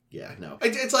 Yeah, no.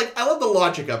 It's like I love the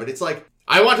logic of it. It's like,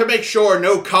 I want to make sure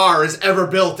no car is ever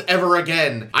built ever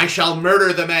again. I shall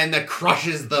murder the man that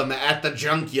crushes them at the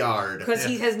junkyard. Because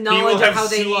he has knowledge of how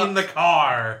they look. He will have seen the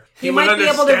car. He might be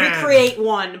able to recreate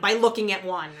one by looking at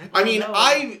one. I mean,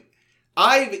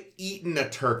 I've eaten a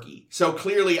turkey, so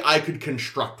clearly I could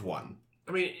construct one.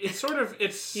 I mean,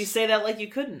 it's... You say that like you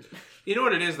couldn't. You know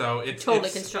what it is, though? It's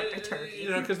construct a turkey.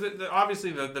 Because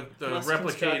obviously the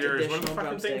replicators... What are the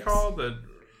fucking thing called? The...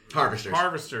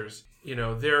 Harvesters.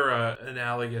 They're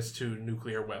analogous to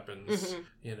nuclear weapons.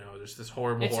 There's this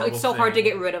horrible it's so thing. hard to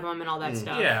get rid of them and all that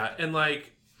stuff. Yeah, and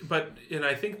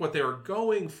I think what they were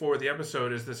going for the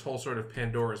episode is this whole sort of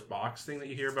Pandora's box thing that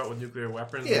you hear about with nuclear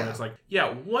weapons. Yeah. Where it's like,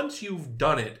 once you've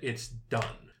done it, it's done.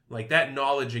 Like, that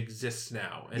knowledge exists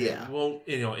now. And it won't,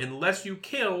 unless you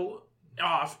kill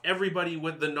off everybody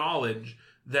with the knowledge,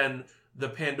 then the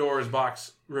Pandora's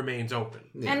box remains open.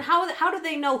 Yeah. And how do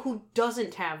they know who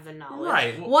doesn't have the knowledge?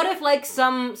 Right. Well, what if like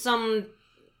some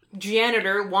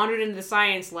janitor wandered into the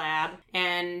science lab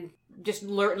and just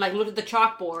looked at the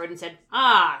chalkboard and said,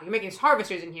 you're making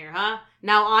harvesters in here, huh?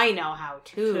 Now I know how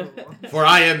to. For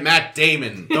I am Matt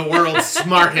Damon, the world's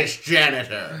smartest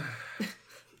janitor.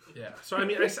 Yeah. So I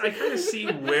mean, I kind of see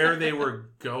where they were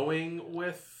going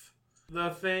with the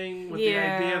thing, with the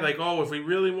idea, like, if we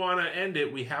really want to end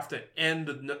it, we have to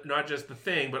end not just the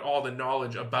thing, but all the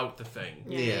knowledge about the thing.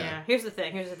 Yeah. Here's the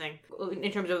thing.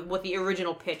 In terms of what the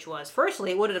original pitch was.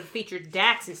 Firstly, it would have featured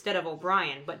Dax instead of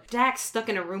O'Brien, but Dax stuck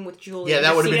in a room with Julie. Yeah,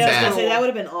 that would have been bad. I was gonna say, that would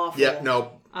have been awful. Yep,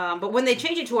 nope. But when they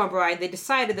changed it to O'Brien, they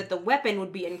decided that the weapon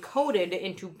would be encoded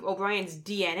into O'Brien's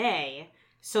DNA,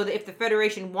 so that if the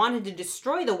Federation wanted to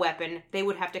destroy the weapon, they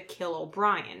would have to kill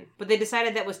O'Brien. But they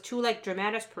decided that was too, like,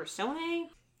 dramatis personae.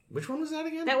 Which one was that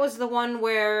again? That was the one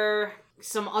where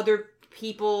some other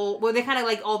people... Well, they kind of,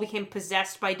 like, all became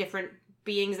possessed by different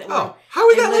beings that were... Oh, how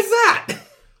is that like that?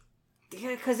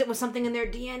 Yeah, because it was something in their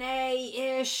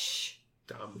DNA-ish.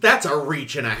 Dumb. That's a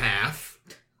reach and a half.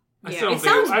 Yeah, it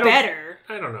sounds better.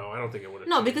 I don't know. I don't think it would have.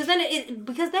 No, because then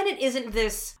it isn't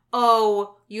this,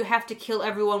 you have to kill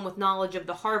everyone with knowledge of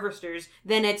the harvesters.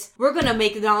 Then it's, we're going to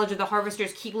make the knowledge of the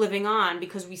harvesters keep living on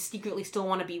because we secretly still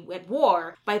want to be at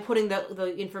war by putting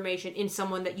the information in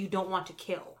someone that you don't want to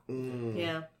kill.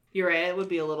 Yeah. You're right, it would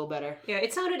be a little better. Yeah,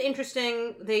 it sounded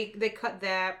interesting. They cut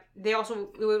that. It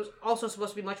was also supposed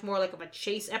to be much more like of a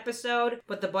chase episode,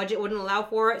 but the budget wouldn't allow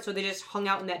for it, so they just hung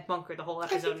out in that bunker the whole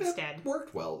episode instead. That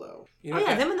worked well, though.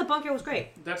 Them in the bunker was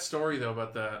great. That story, though,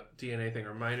 about the DNA thing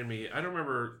reminded me, I don't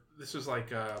remember, this was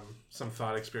like some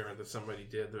thought experiment that somebody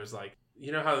did. There was like,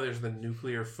 you know how there's the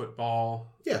nuclear football?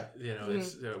 Yeah.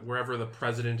 It's wherever the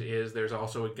president is, there's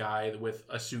also a guy with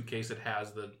a suitcase that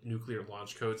has the nuclear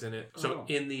launch codes in it. So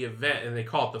in the event, and they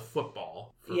call it the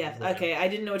football. Yeah, okay. I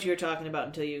didn't know what you were talking about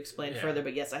until you explained further,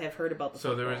 but yes, I have heard about the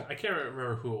football. So there was, I can't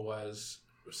remember who it was,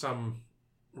 some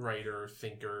writer,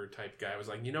 thinker type guy was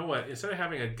like, you know what, instead of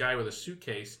having a guy with a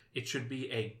suitcase, it should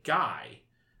be a guy.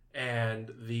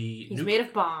 And he's made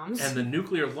of bombs. And the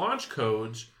nuclear launch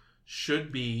codes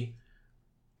should be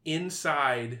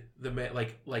inside the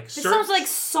It sounds like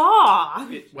Saw.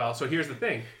 So here's the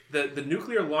thing: the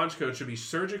nuclear launch code should be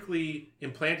surgically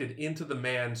implanted into the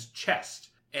man's chest.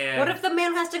 And what if the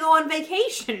man has to go on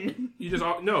vacation?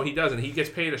 No, he doesn't. He gets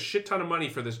paid a shit ton of money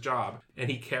for this job, and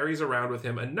he carries around with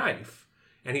him a knife.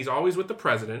 And he's always with the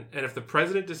president. And if the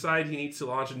president decides he needs to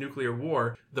launch a nuclear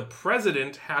war, the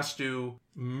president has to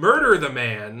murder the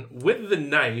man with the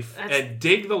knife and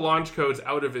dig the launch codes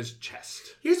out of his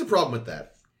chest. Here's the problem with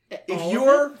that. If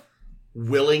you're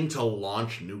willing to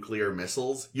launch nuclear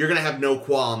missiles, you're going to have no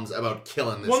qualms about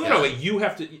killing this guy. Well, no, you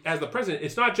have to, as the president,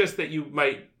 it's not just that you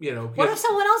might, What if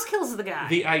someone else kills the guy?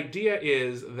 The idea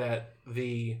is that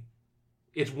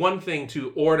it's one thing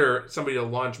to order somebody to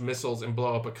launch missiles and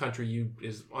blow up a country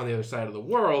is on the other side of the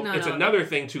world. It's another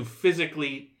thing to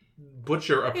physically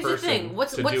butcher a Here's person the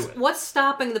thing. What's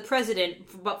stopping the president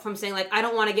from saying, like, I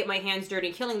don't want to get my hands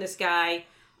dirty killing this guy?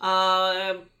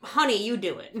 Honey, you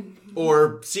do it.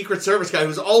 Or Secret Service guy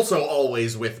who's also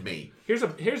always with me. Here's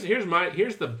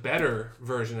the better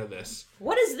version of this.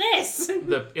 What is this?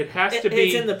 It has to be.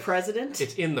 It's in the president.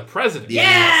 It's in the president.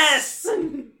 Yes.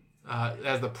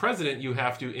 As the president, you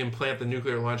have to implant the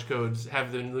nuclear launch codes.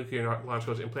 Have the nuclear launch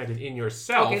codes implanted in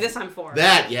yourself. Okay, this I'm for.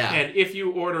 That, yeah. And if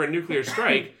you order a nuclear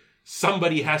strike,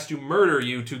 somebody has to murder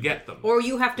you to get them. Or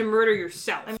you have to murder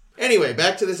yourself. Anyway,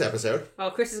 back to this episode.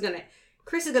 Oh, Chris is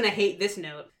gonna hate this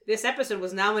note. This episode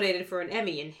was nominated for an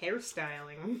Emmy in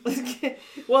hairstyling.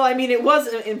 Well, I mean, it was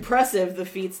impressive, the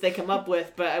feats they come up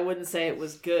with, but I wouldn't say it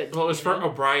was good. Well, it was for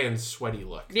O'Brien's sweaty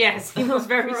look. Yes, he was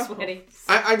very sweaty.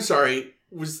 I'm sorry.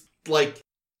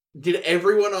 Did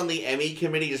everyone on the Emmy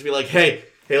committee just be like, hey,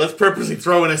 let's purposely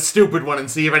throw in a stupid one and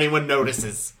see if anyone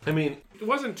notices? I mean, it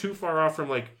wasn't too far off from,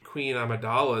 like, Queen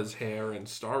Amidala's hair in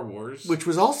Star Wars. Which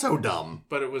was also dumb.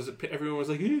 But everyone was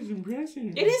like, it's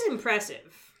impressive. It is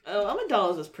impressive. Oh,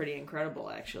 Amidala's was pretty incredible,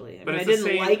 actually. I mean, I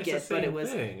didn't like it, but it was...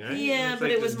 Thing, right? Yeah,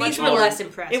 but it was These much were more... less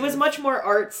impressive. It was much more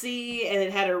artsy, and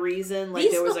it had a reason.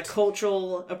 Like, there was a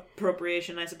cultural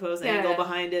appropriation, I suppose, angle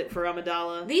behind it for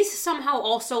Amidala. These somehow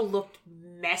also looked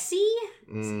messy.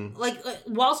 Like,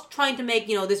 whilst trying to make,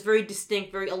 this very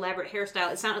distinct, very elaborate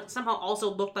hairstyle, it somehow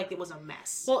also looked like it was a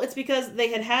mess. Well, it's because they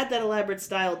had that elaborate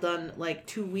style done, like,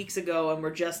 2 weeks ago, and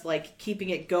were just, like,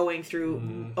 keeping it going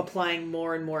through applying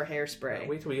more and more hairspray.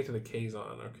 Wait till we get to the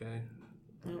Kazon, okay?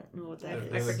 I don't know what that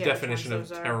is. The definition of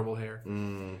terrible hair.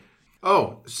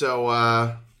 Oh,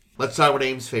 so, let's talk about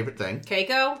Aim's favorite thing.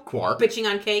 Keiko? Quark. Bitching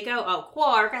on Keiko? Oh,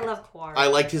 Quark. I love Quark. I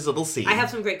liked his little scene. I have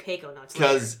some great Keiko notes.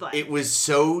 Because it was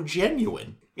so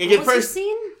genuine. What was the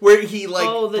scene? Where he,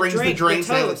 brings the drinks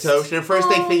and the toast. And at first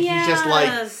they think he's just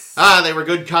like, they were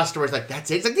good customers. Like,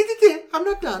 that's it. It's like, I'm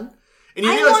not done. And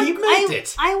you realize he meant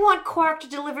it. I want Quark to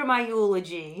deliver my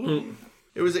eulogy.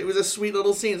 It was a sweet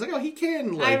little scene. It's like, he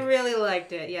can. I really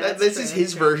liked it. Yeah, this is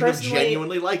his version of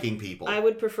genuinely liking people. I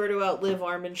would prefer to outlive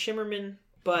Armin Shimmerman.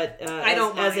 But I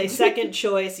don't as a second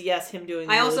choice, yes, him doing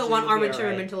the I also want Armin Shimmerman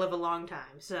Shimmerman to live a long time,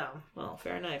 so... Well,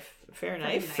 fair enough.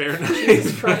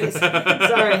 Jesus Christ.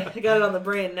 Sorry, I got it on the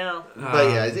brain now. But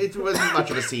yeah, it wasn't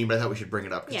much of a scene, but I thought we should bring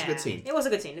it up. It's a good scene. It was a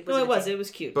good scene. It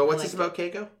was cute. But what's this about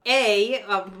Keiko?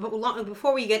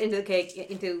 Before we get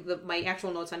into my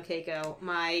actual notes on Keiko,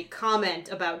 my comment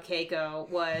about Keiko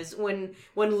was when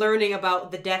learning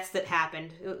about the deaths that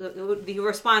happened, the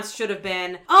response should have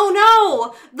been, "Oh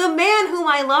no, the man whom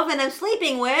I love and am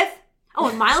sleeping with." Oh,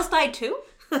 and Miles died too?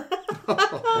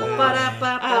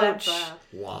 Ouch.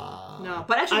 Wow. No,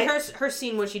 but actually, her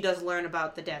scene when she does learn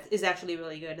about the death is actually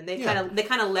really good, and they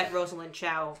kind of let Rosalind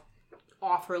Chow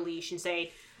off her leash and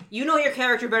say, "You know your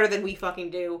character better than we fucking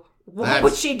do. What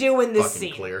would she do in this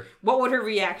scene? Clear. What would her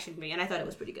reaction be?" And I thought it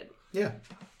was pretty good. Yeah.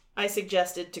 I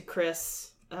suggested to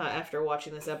Chris after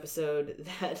watching this episode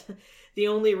that the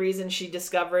only reason she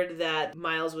discovered that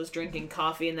Miles was drinking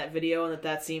coffee in that video and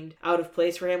that seemed out of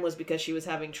place for him was because she was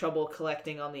having trouble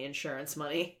collecting on the insurance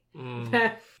money.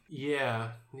 Yeah.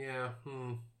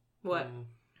 What?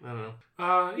 I don't know.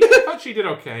 I thought she did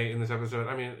okay in this episode.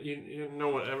 I mean, no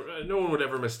one would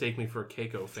ever mistake me for a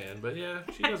Keiko fan, but yeah,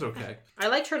 she does okay. I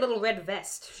liked her little red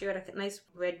vest. She had a nice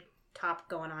red top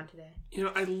going on today.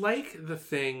 I like the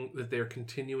thing that they're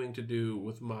continuing to do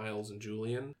with Miles and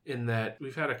Julian, in that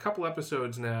we've had a couple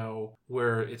episodes now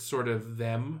where it's sort of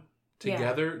them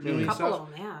together doing stuff. A couple of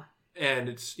them, yeah. And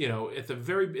it's, at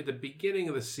the beginning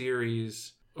of the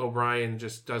series, O'Brien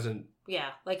just doesn't...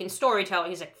 Yeah, like in storytelling,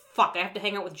 he's like, fuck, I have to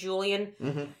hang out with Julian.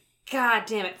 Mm-hmm. God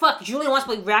damn it. Fuck, Julian wants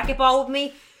to play racquetball with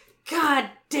me? God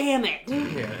damn it.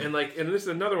 Yeah, and this is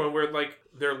another one where,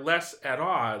 they're less at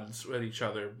odds with each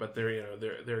other, but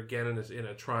they're again in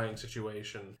a trying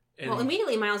situation. And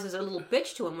immediately Miles is a little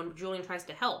bitch to him when Julian tries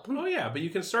to help. Oh yeah, but you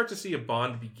can start to see a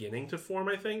bond beginning to form,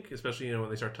 I think, especially when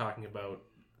they start talking about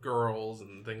girls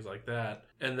and things like that.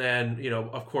 And then,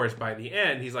 of course, by the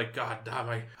end, he's like, God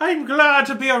damn, I'm glad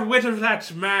to be rid of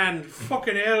that man.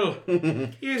 Fucking hell.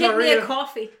 Get me a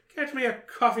coffee. Get me a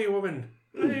coffee, woman.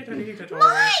 Miles,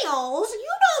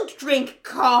 you don't drink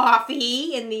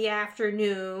coffee in the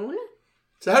afternoon.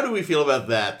 So how do we feel about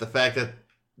that? The fact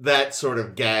that sort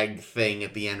of gag thing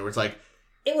at the end where it's like,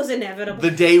 It was inevitable.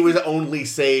 The day was only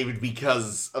saved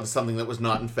because of something that was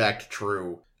not in fact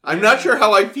true. I'm not sure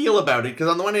how I feel about it, because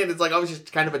on the one hand, it's like, obviously,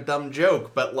 it's kind of a dumb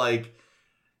joke, but, like,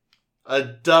 a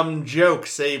dumb joke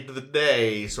saved the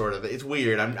day, sort of. It's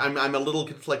weird. I'm a little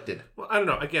conflicted. Well, I don't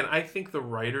know. Again, I think the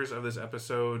writers of this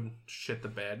episode shit the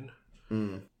bed.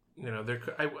 Mm. You know,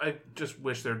 I just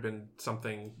wish there had been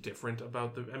something different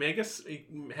about the... I mean, I guess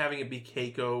having it be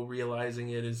Keiko realizing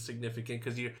it is significant,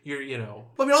 because you're, you know...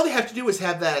 Well, I mean, all they have to do is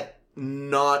have that...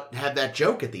 not have that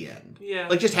joke at the end. Yeah.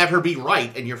 Like, just have her be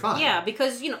right and you're fine. Yeah,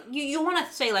 because, you know, you want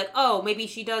to say, like, oh, maybe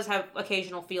she does have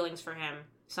occasional feelings for him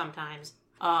sometimes.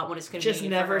 When it's convenient Just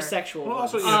never for her. sexual. Well,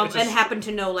 also, you know, And happen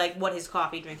to know, like, what his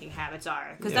coffee drinking habits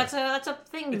are. Because that's a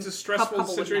thing. It's a stressful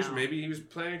couple would situation. know. Maybe he was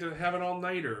planning to have an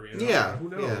all-nighter. You know? Yeah. Who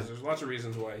knows? Yeah. There's lots of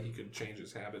reasons why he could change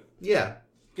his habit. Yeah.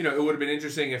 You know, it would have been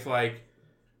interesting if, like,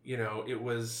 you know, it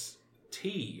was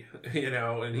tea, you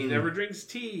know, and he never drinks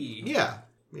tea. Yeah.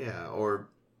 Yeah. Or,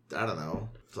 I don't know.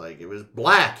 It's like, it was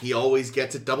black. He always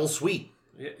gets it double sweet.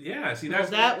 Yeah, see, Well, that's...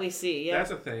 that we see, yeah.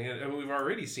 That's a thing. And we've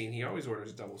already seen he always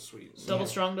orders double sweet. So. Double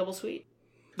strong, double sweet.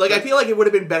 Like, I feel like it would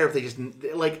have been better if they just,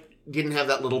 like, didn't have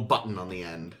that little button on the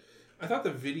end. I thought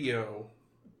the video,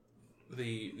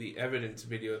 the evidence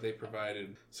video they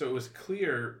provided, so it was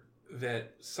clear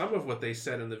that some of what they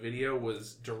said in the video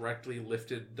was directly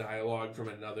lifted dialogue from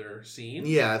another scene.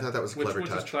 Yeah, I thought that was a clever which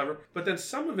touch. was clever. But then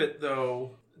some of it,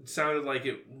 though, sounded like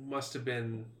it must have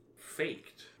been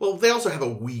faked. Well, they also have a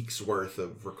week's worth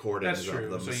of recordings That's true.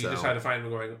 of them. So you just had to find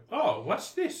them going, oh,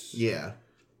 what's this? Yeah.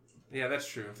 Yeah, that's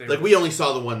true. If they Like, were- we only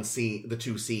saw the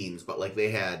two scenes, but, like,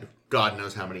 they had God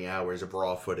knows how many hours of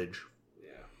raw footage.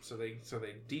 Yeah, so they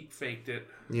deep faked it.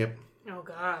 Yep. Oh,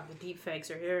 God. The deep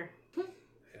fakes are here.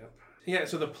 Yep. Yeah,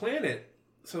 so the planet,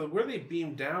 so where they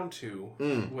beamed down to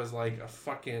was like a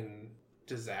fucking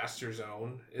disaster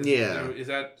zone. Is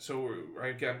that, so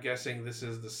I'm guessing this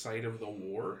is the site of the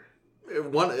war?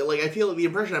 I feel the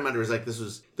impression I'm under is like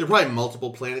there are probably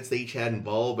multiple planets they each had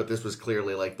involved, but this was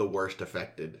clearly like the worst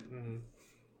affected. Mm-hmm.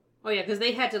 Oh, yeah, because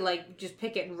they had to, like, just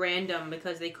pick it random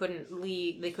because they couldn't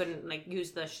like,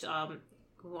 use the,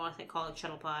 what I call it,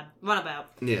 shuttle pod, runabout.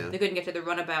 Yeah. They couldn't get to the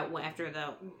runabout after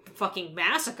the fucking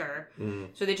massacre.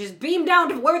 So they just beamed down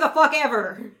to where the fuck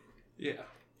ever. Yeah.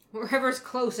 Wherever's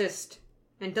closest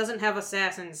and doesn't have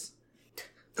assassins.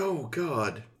 Oh,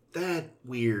 God. That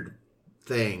weird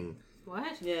thing.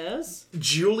 What? Yes.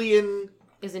 Julian...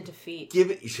 Is into feet.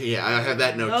 Yeah, I have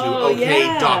that note too. Oh, Okay,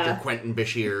 yeah. Dr. Quentin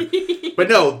Bashir. But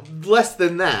no, less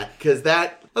than that, because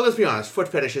that... Well, let's be honest, foot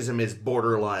fetishism is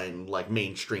borderline, like,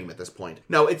 mainstream at this point.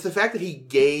 No, it's the fact that he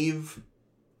gave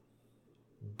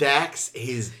Dax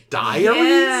his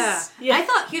diaries? Yeah.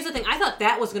 Here's the thing, I thought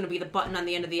that was going to be the button on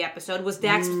the end of the episode, was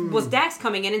Dax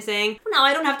coming in and saying, now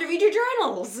I don't have to read your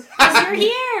journals, because you're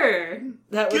here.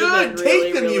 That would have Good, been really,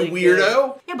 take them, really you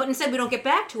weirdo. Yeah, but instead we don't get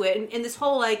back to it, and this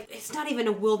whole, like, it's not even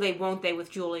a will they, won't they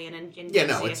with Julian and Yeah,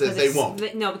 no, it's a they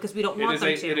won't. No, because we don't want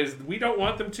them to. It is, we don't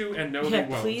want them to, and no, Yeah, they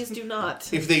won't. please do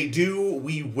not. If they do,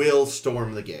 we will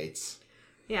storm the gates.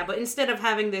 Yeah, but instead of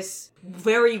having this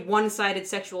very one-sided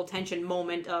sexual tension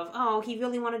moment of, oh, he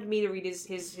really wanted me to read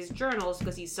his journals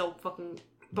because he's so fucking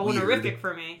bonerific Weird.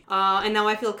 for me. And now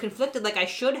I feel conflicted like I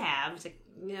should have. It's like,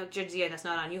 you know, Jadzia, that's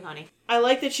not on you, honey. I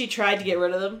like that she tried to get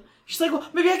rid of them. She's like, well,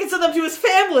 maybe I can send them to his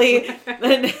family.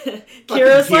 And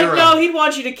Kira's like, Kira. no, he'd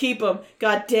want you to keep them.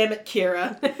 God damn it,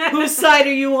 Kira. Whose side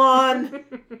are you on?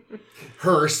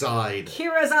 Her side.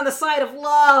 Kira's on the side of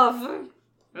love.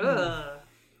 Ugh.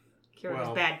 Kira has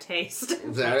bad taste.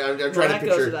 I'm Well, trying that to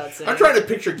goes picture. without saying. I'm trying to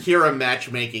picture Kira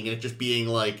matchmaking and it just being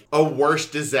like a worse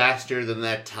disaster than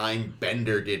that time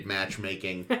Bender did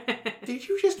matchmaking. Did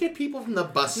you just get people from the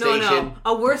bus station? No.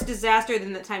 A worse disaster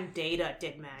than the time Data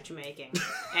did matchmaking.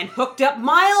 And hooked up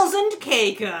Miles and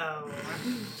Keiko.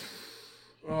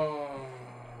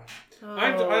 I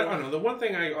don't know. The one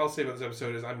thing I'll say about this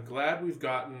episode is I'm glad we've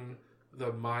gotten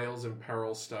the Miles and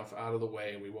Peril stuff out of the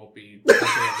way, and we won't be looking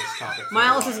at this topic.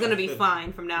 Miles is going to be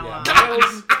fine from now on.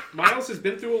 Miles has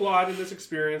been through a lot in this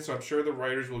experience, so I'm sure the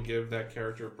writers will give that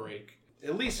character a break,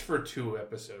 at least for 2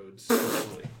 episodes.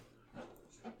 Hopefully.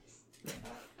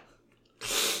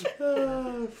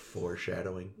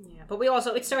 Foreshadowing. Yeah, but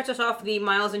it starts us off the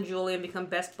Miles and Julian become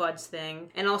best buds thing,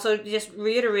 and also just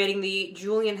reiterating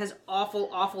Julian has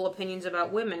awful opinions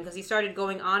about women, because he started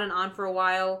going on and on for a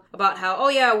while about how, oh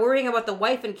yeah, worrying about the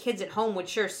wife and kids at home would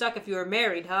sure suck if you were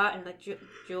married, huh? And like,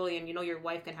 Julian, you know your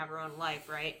wife can have her own life,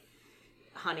 right?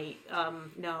 Honey,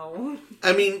 no.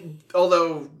 I mean,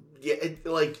 although, yeah,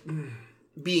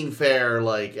 being fair,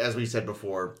 like, as we said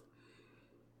before,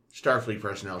 Starfleet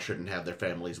personnel shouldn't have their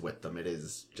families with them. It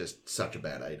is just such a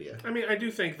bad idea. I mean, I do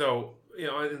think, though,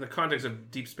 in the context of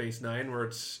Deep Space Nine, where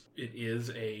it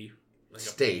is a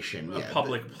station, a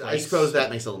public place. I suppose that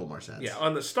makes a little more sense. Yeah,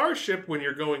 on the starship, when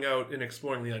you're going out and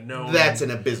exploring the unknown, that's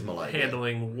an abysmal idea.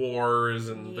 Handling wars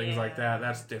and things like that,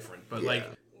 that's different. But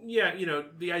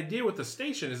the idea with the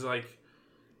station is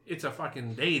it's a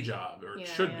fucking day job, or it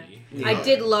should be. Yeah. I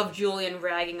did love Julian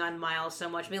ragging on Miles so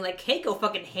much, being like, Keiko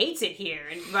fucking hates it here.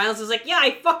 And Miles is like, yeah,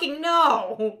 I fucking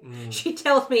know. She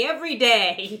tells me every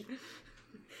day.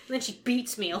 And then she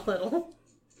beats me a little.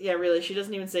 Yeah, really, she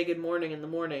doesn't even say good morning in the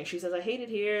morning. She says, I hate it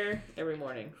here every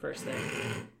morning, first thing.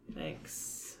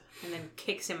 Thanks. And then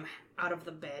kicks him out of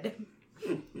the bed.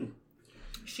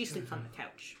 She sleeps on the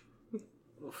couch.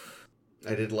 Oof.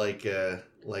 I did like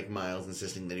Miles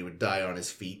insisting that he would die on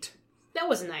his feet. That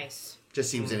was nice.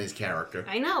 Just seems in his character.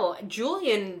 I know.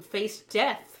 Julian faced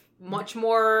death much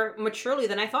more maturely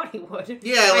than I thought he would.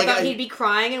 Yeah, I thought he'd be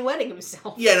crying and wetting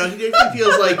himself. Yeah, no, he definitely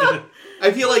feels like...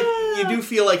 I feel like you do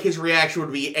feel like his reaction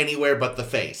would be anywhere but the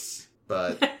face.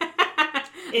 But...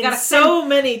 in so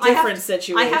many different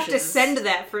situations. I have to send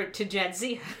that to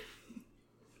Jadzia.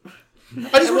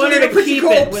 I just wanted to keep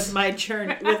it with my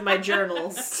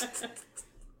journals.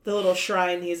 The little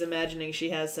shrine he's imagining she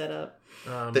has set up.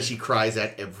 That she cries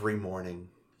at every morning.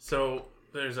 So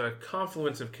there's a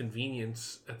confluence of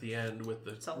convenience at the end with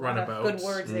the runabouts. Good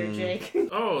words there, Jake.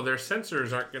 Oh, their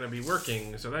sensors aren't going to be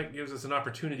working, so that gives us an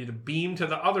opportunity to beam to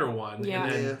the other one. Yeah,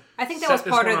 and then I think that was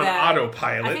part of that.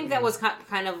 Autopilot. I think that was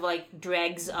kind of like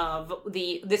dregs of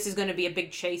this is going to be a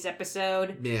big chase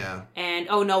episode. Yeah. And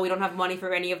oh no, we don't have money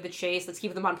for any of the chase. Let's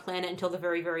keep them on planet until the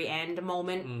very, very end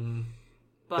moment. Mm-hmm.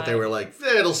 But they were like,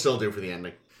 it'll still do for the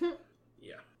ending.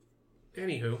 Yeah.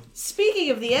 Anywho. Speaking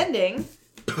of the ending.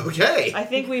 Okay. I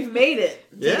think we've made it.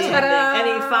 Yeah.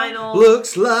 Any final...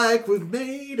 Looks like we've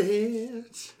made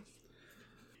it.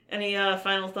 Any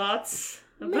final thoughts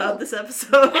about this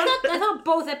episode? I thought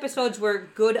both episodes were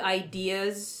good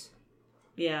ideas.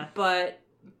 Yeah. But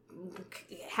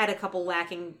had a couple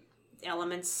lacking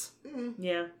elements.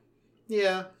 Yeah.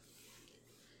 Yeah.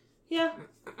 Yeah.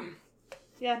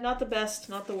 Yeah, not the best,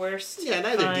 not the worst. Yeah,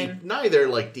 neither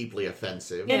like deeply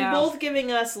offensive. And both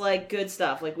giving us like good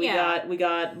stuff. Like we got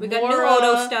new more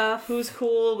Odo stuff. Who's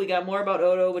cool. We got more about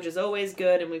Odo, which is always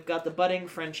good, and we've got the budding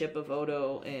friendship of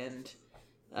Odo and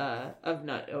of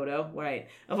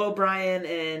O'Brien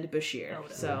and Bashir.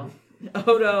 Odo. So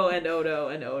Odo and Odo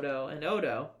and Odo and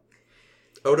Odo.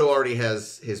 Odo already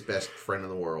has his best friend in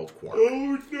the world, Quark.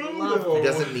 Oh no! He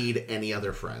doesn't need any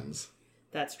other friends.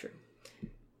 That's true.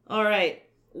 All right.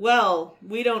 Well,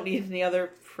 we don't need any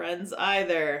other friends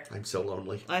either. I'm so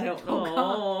lonely. I don't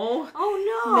know.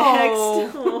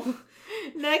 Oh no!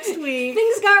 Next week,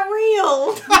 things got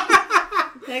real.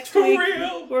 Next week,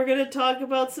 we're going to talk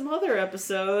about some other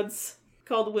episodes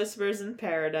called Whispers in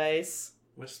Paradise.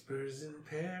 Whispers in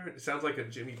Paradise. It sounds like a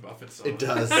Jimmy Buffett song. It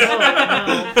does. Oh,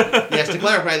 no. Yes, to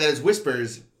clarify, that is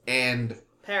Whispers and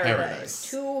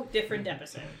Paradise. 2 different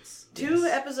episodes. 2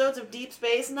 episodes of Deep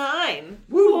Space Nine.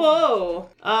 Whoa!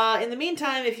 In the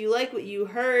meantime, if you like what you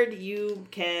heard, you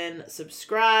can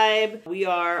subscribe. We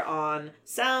are on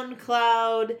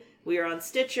SoundCloud. We are on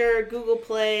Stitcher, Google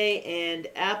Play, and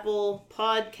Apple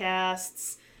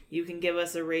Podcasts. You can give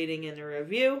us a rating and a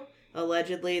review.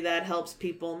 Allegedly, that helps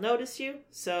people notice you.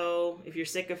 So, if you're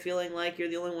sick of feeling like you're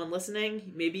the only one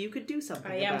listening, maybe you could do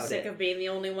something about it. I am sick of being the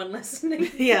only one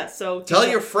listening. Yeah, so... Tell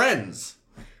your friends.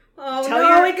 Oh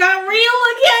no, it got real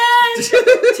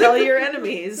again! Tell your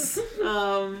enemies.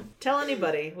 Tell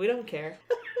anybody. We don't care.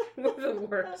 We're the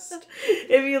worst.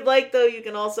 If you'd like, though, you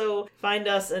can also find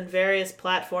us on various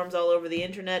platforms all over the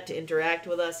internet to interact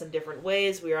with us in different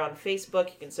ways. We are on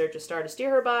Facebook. You can search A Star to Steer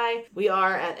Her By. We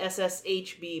are at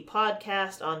SSHB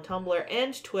Podcast on Tumblr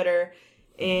and Twitter.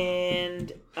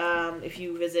 And if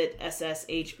you visit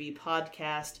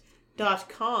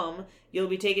sshbpodcast.com, you'll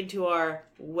be taken to our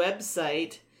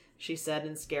website, she said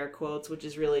in scare quotes, which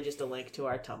is really just a link to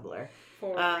our Tumblr.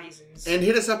 For reasons. And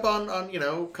hit us up on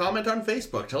comment on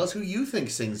Facebook. Tell us who you think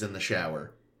sings in the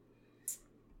shower.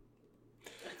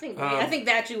 I think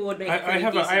that actually would make I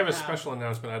have a special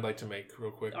announcement I'd like to make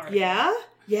real quick. Right. Yeah?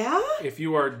 Yeah? If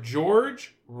you are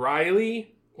George,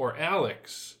 Riley, or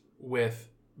Alex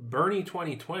with Bernie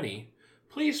 2020,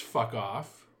 please fuck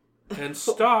off and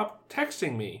stop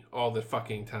texting me all the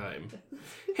fucking time.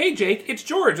 Hey Jake, it's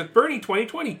George with Bernie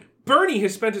 2020. Bernie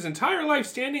has spent his entire life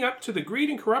standing up to the greed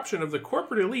and corruption of the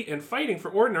corporate elite and fighting for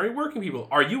ordinary working people.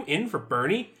 Are you in for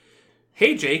Bernie?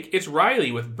 Hey Jake, it's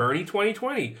Riley with Bernie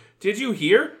 2020. Did you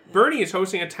hear? Bernie is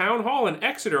hosting a town hall in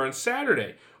Exeter on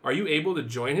Saturday. Are you able to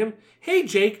join him? Hey,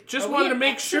 Jake, just wanted to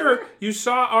make sure you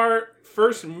saw our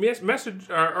first message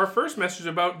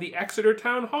about the Exeter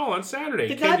Town Hall on Saturday.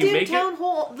 The Can you goddamn make town it?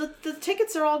 hall. The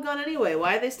tickets are all gone anyway.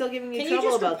 Why are they still giving you Can trouble you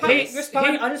just about this?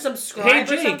 respond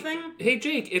unsubscribe or something? Hey,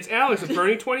 Jake, it's Alex at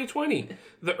Bernie 2020.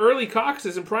 The early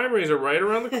caucuses and primaries are right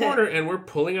around the corner, and we're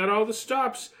pulling out all the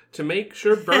stops to make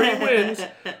sure Bernie wins.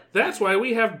 That's why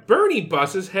we have Bernie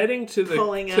buses heading from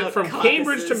caucuses.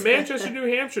 Cambridge to Manchester, New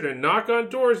Hampshire to knock on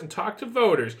doors and talk to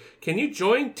voters. Can you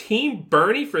join Team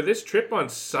Bernie for this trip on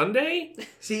Sunday?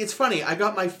 See, it's funny. I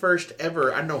got my first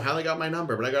ever, I don't know how they got my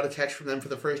number, but I got a text from them for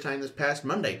the first time this past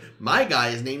Monday. My guy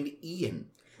is named Ian.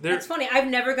 That's funny. I've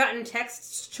never gotten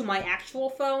texts to my actual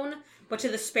phone, but to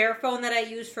the spare phone that I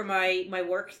use for my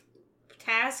work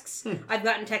tasks, I've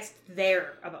gotten texts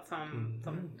there about from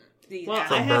these Well,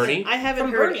 guys. Bernie? I haven't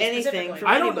From heard Bernie anything specifically. from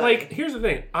I don't anybody. here's the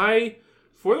thing.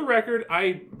 For the record,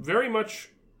 I very much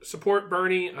support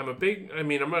Bernie. I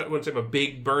wouldn't say I'm a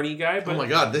big Bernie guy, but Oh my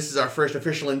god, this is our first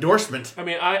official endorsement. I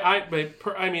mean, I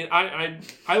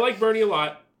like Bernie a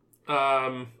lot.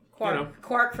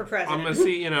 Quark for president. I'm gonna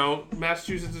see.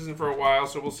 Massachusetts isn't for a while,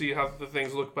 so we'll see how the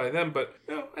things look by then. But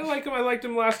I like him. I liked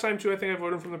him last time too. I think I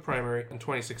voted him from the primary in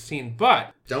 2016.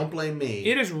 But Don't blame me.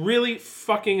 it is really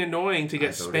fucking annoying to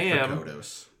get I voted spam. for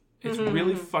Kodos. It's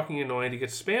really fucking annoying to get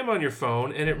spam on your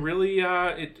phone, and it really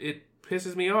it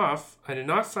pisses me off. I did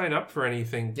not sign up for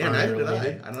anything. Yeah, neither did I.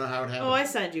 Bernie-related. I don't know how it happened. Oh, I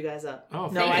signed you guys up. Oh,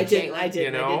 No, thank I you. didn't. I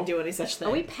didn't. You know? I didn't do any such thing.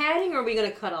 Are we padding or are we going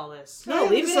to cut all this? No,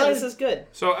 leave it in. This is good.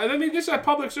 So, this is a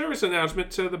public service announcement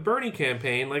to the Bernie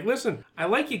campaign. Like, listen, I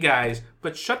like you guys,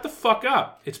 but shut the fuck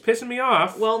up. It's pissing me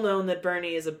off. Well known that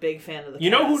Bernie is a big fan of the You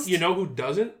know cast. who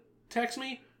doesn't text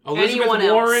me? Elizabeth Anyone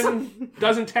else. Warren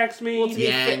doesn't text me.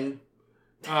 Yang.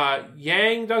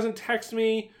 Yang doesn't text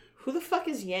me. Who the fuck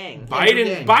is Yang?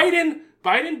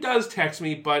 Biden does text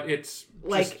me, but it's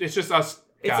just us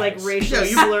It's guys. like racial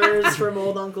slurs from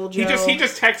old Uncle Joe. He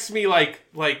just texts me like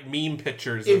meme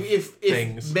pictures of If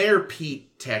things. Mayor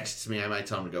Pete texts me, I might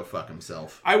tell him to go fuck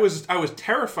himself. I was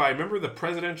terrified. Remember the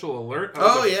presidential alert?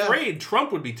 I was yeah. afraid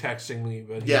Trump would be texting me,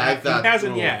 but Yeah, I he thought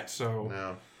hasn't yet. So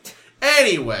No.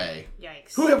 Anyway,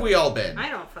 Yikes. who have we all been? I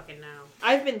don't fucking know.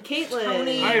 I've been Caitlin.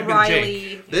 Tony, I have been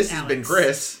Riley, This and has been Alex.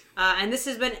 Chris And this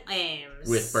has been Ames.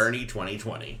 with Bernie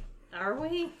 2020. Are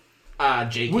we?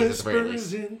 Jake is at the very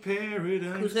least. in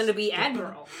paradise. Who's going to be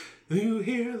Admiral? You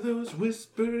hear those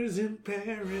whispers in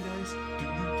paradise.